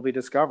anything new will be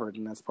discovered,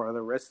 and that's part of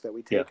the risk that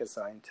we take as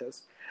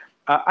scientists.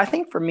 I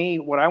think for me,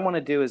 what I want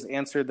to do is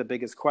answer the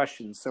biggest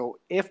questions. So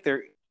if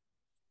there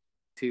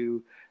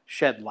to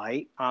shed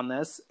light on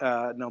this,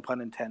 no pun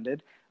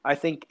intended, I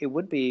think it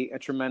would be a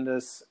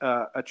tremendous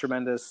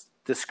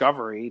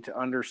discovery to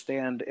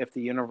understand if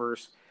the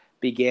universe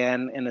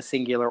began in a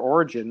singular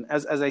origin.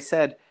 As I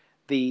said,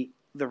 the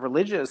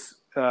religious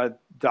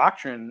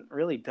doctrine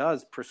really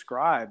does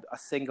prescribe a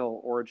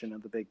single origin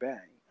of the Big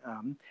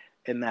Bang,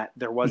 in that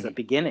there was a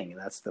beginning.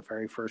 That's the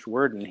very first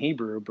word in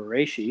Hebrew.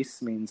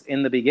 Bereshis means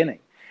in the beginning.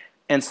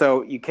 And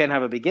so you can't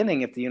have a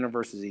beginning if the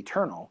universe is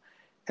eternal.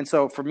 And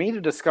so for me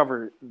to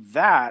discover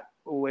that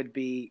would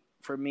be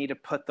for me to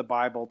put the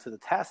Bible to the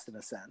test, in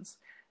a sense.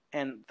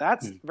 And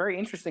that's a very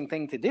interesting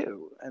thing to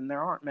do. And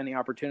there aren't many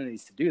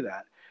opportunities to do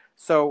that.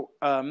 So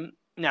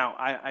now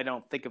I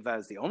don't think of that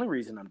as the only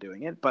reason I'm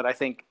doing it, but I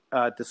think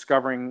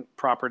discovering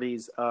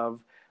properties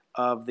of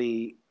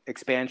the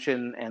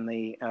expansion and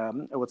the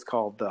what's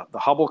called the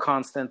Hubble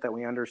constant that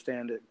we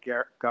understand, it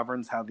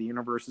governs how the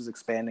universe is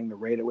expanding, the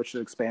rate at which it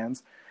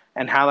expands,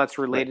 and how that's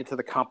related to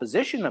the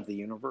composition of the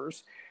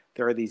universe.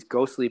 There are these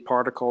ghostly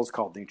particles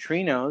called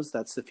neutrinos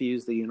that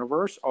suffuse the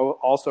universe,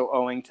 also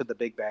owing to the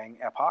Big Bang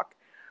epoch.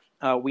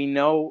 We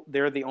know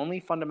they're the only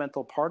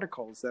fundamental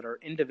particles that are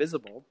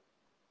indivisible,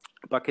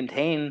 but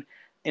contain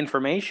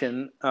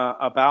information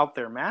about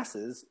their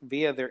masses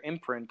via their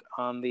imprint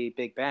on the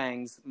Big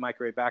Bang's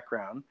microwave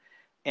background.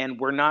 And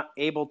we're not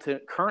able to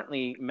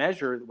currently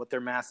measure what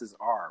their masses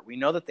are. We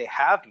know that they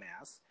have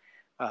mass,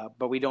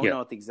 but we don't know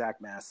what the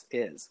exact mass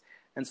is.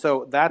 And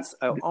so that's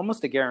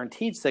almost a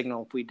guaranteed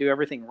signal if we do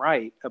everything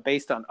right,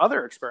 based on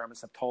other experiments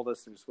have told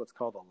us there's what's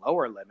called a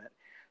lower limit.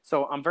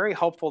 So I'm very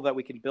hopeful that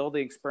we can build the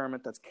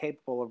experiment that's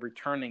capable of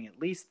returning at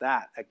least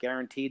that, a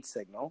guaranteed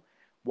signal,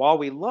 while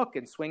we look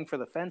and swing for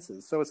the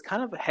fences. So it's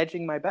kind of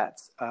hedging my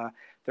bets.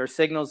 There are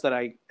signals that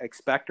I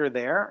expect are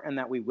there and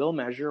that we will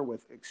measure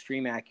with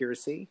extreme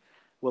accuracy.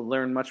 We'll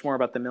learn much more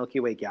about the Milky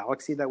Way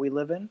galaxy that we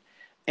live in.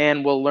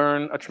 And we'll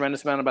learn a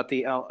tremendous amount about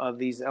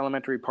these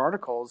elementary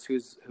particles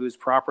whose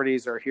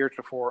properties are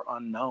heretofore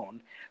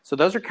unknown. So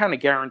those are kind of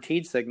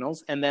guaranteed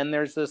signals. And then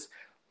there's this,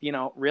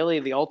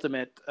 really the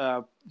ultimate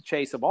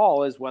chase of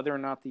all is whether or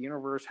not the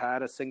universe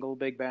had a single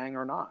Big Bang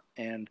or not.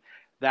 And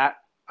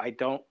that I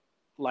don't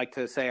like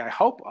to say I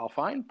hope I'll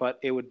find, but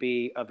it would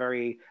be a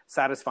very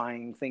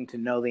satisfying thing to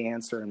know the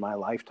answer in my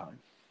lifetime.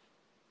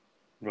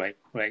 Right,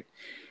 right.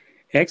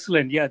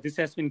 Excellent. Yeah, this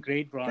has been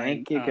great, Brian.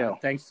 Thank you, Gil.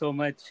 Thanks so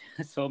much,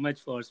 so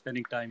much for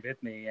spending time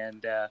with me,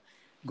 and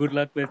good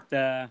luck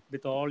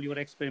with all your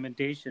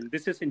experimentation.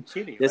 This is in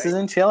Chile, This is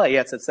right? in Chile.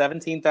 Yeah, it's at Yeah,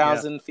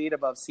 17,000 feet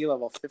above sea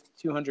level,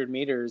 5,200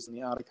 meters in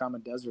the Atacama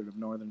Desert of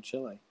northern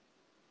Chile.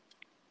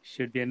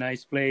 should be a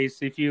nice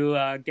place. If you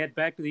get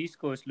back to the East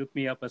Coast, look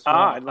me up as well.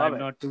 I'd love I'm it.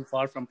 not too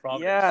far from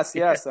Providence. Yes,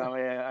 yes.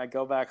 I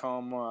go back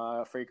home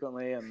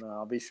frequently, and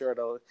I'll be sure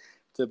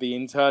to be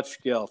in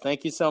touch, Gil.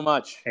 Thank you so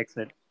much.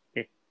 Excellent.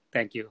 Okay.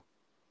 Thank you.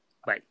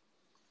 Bye.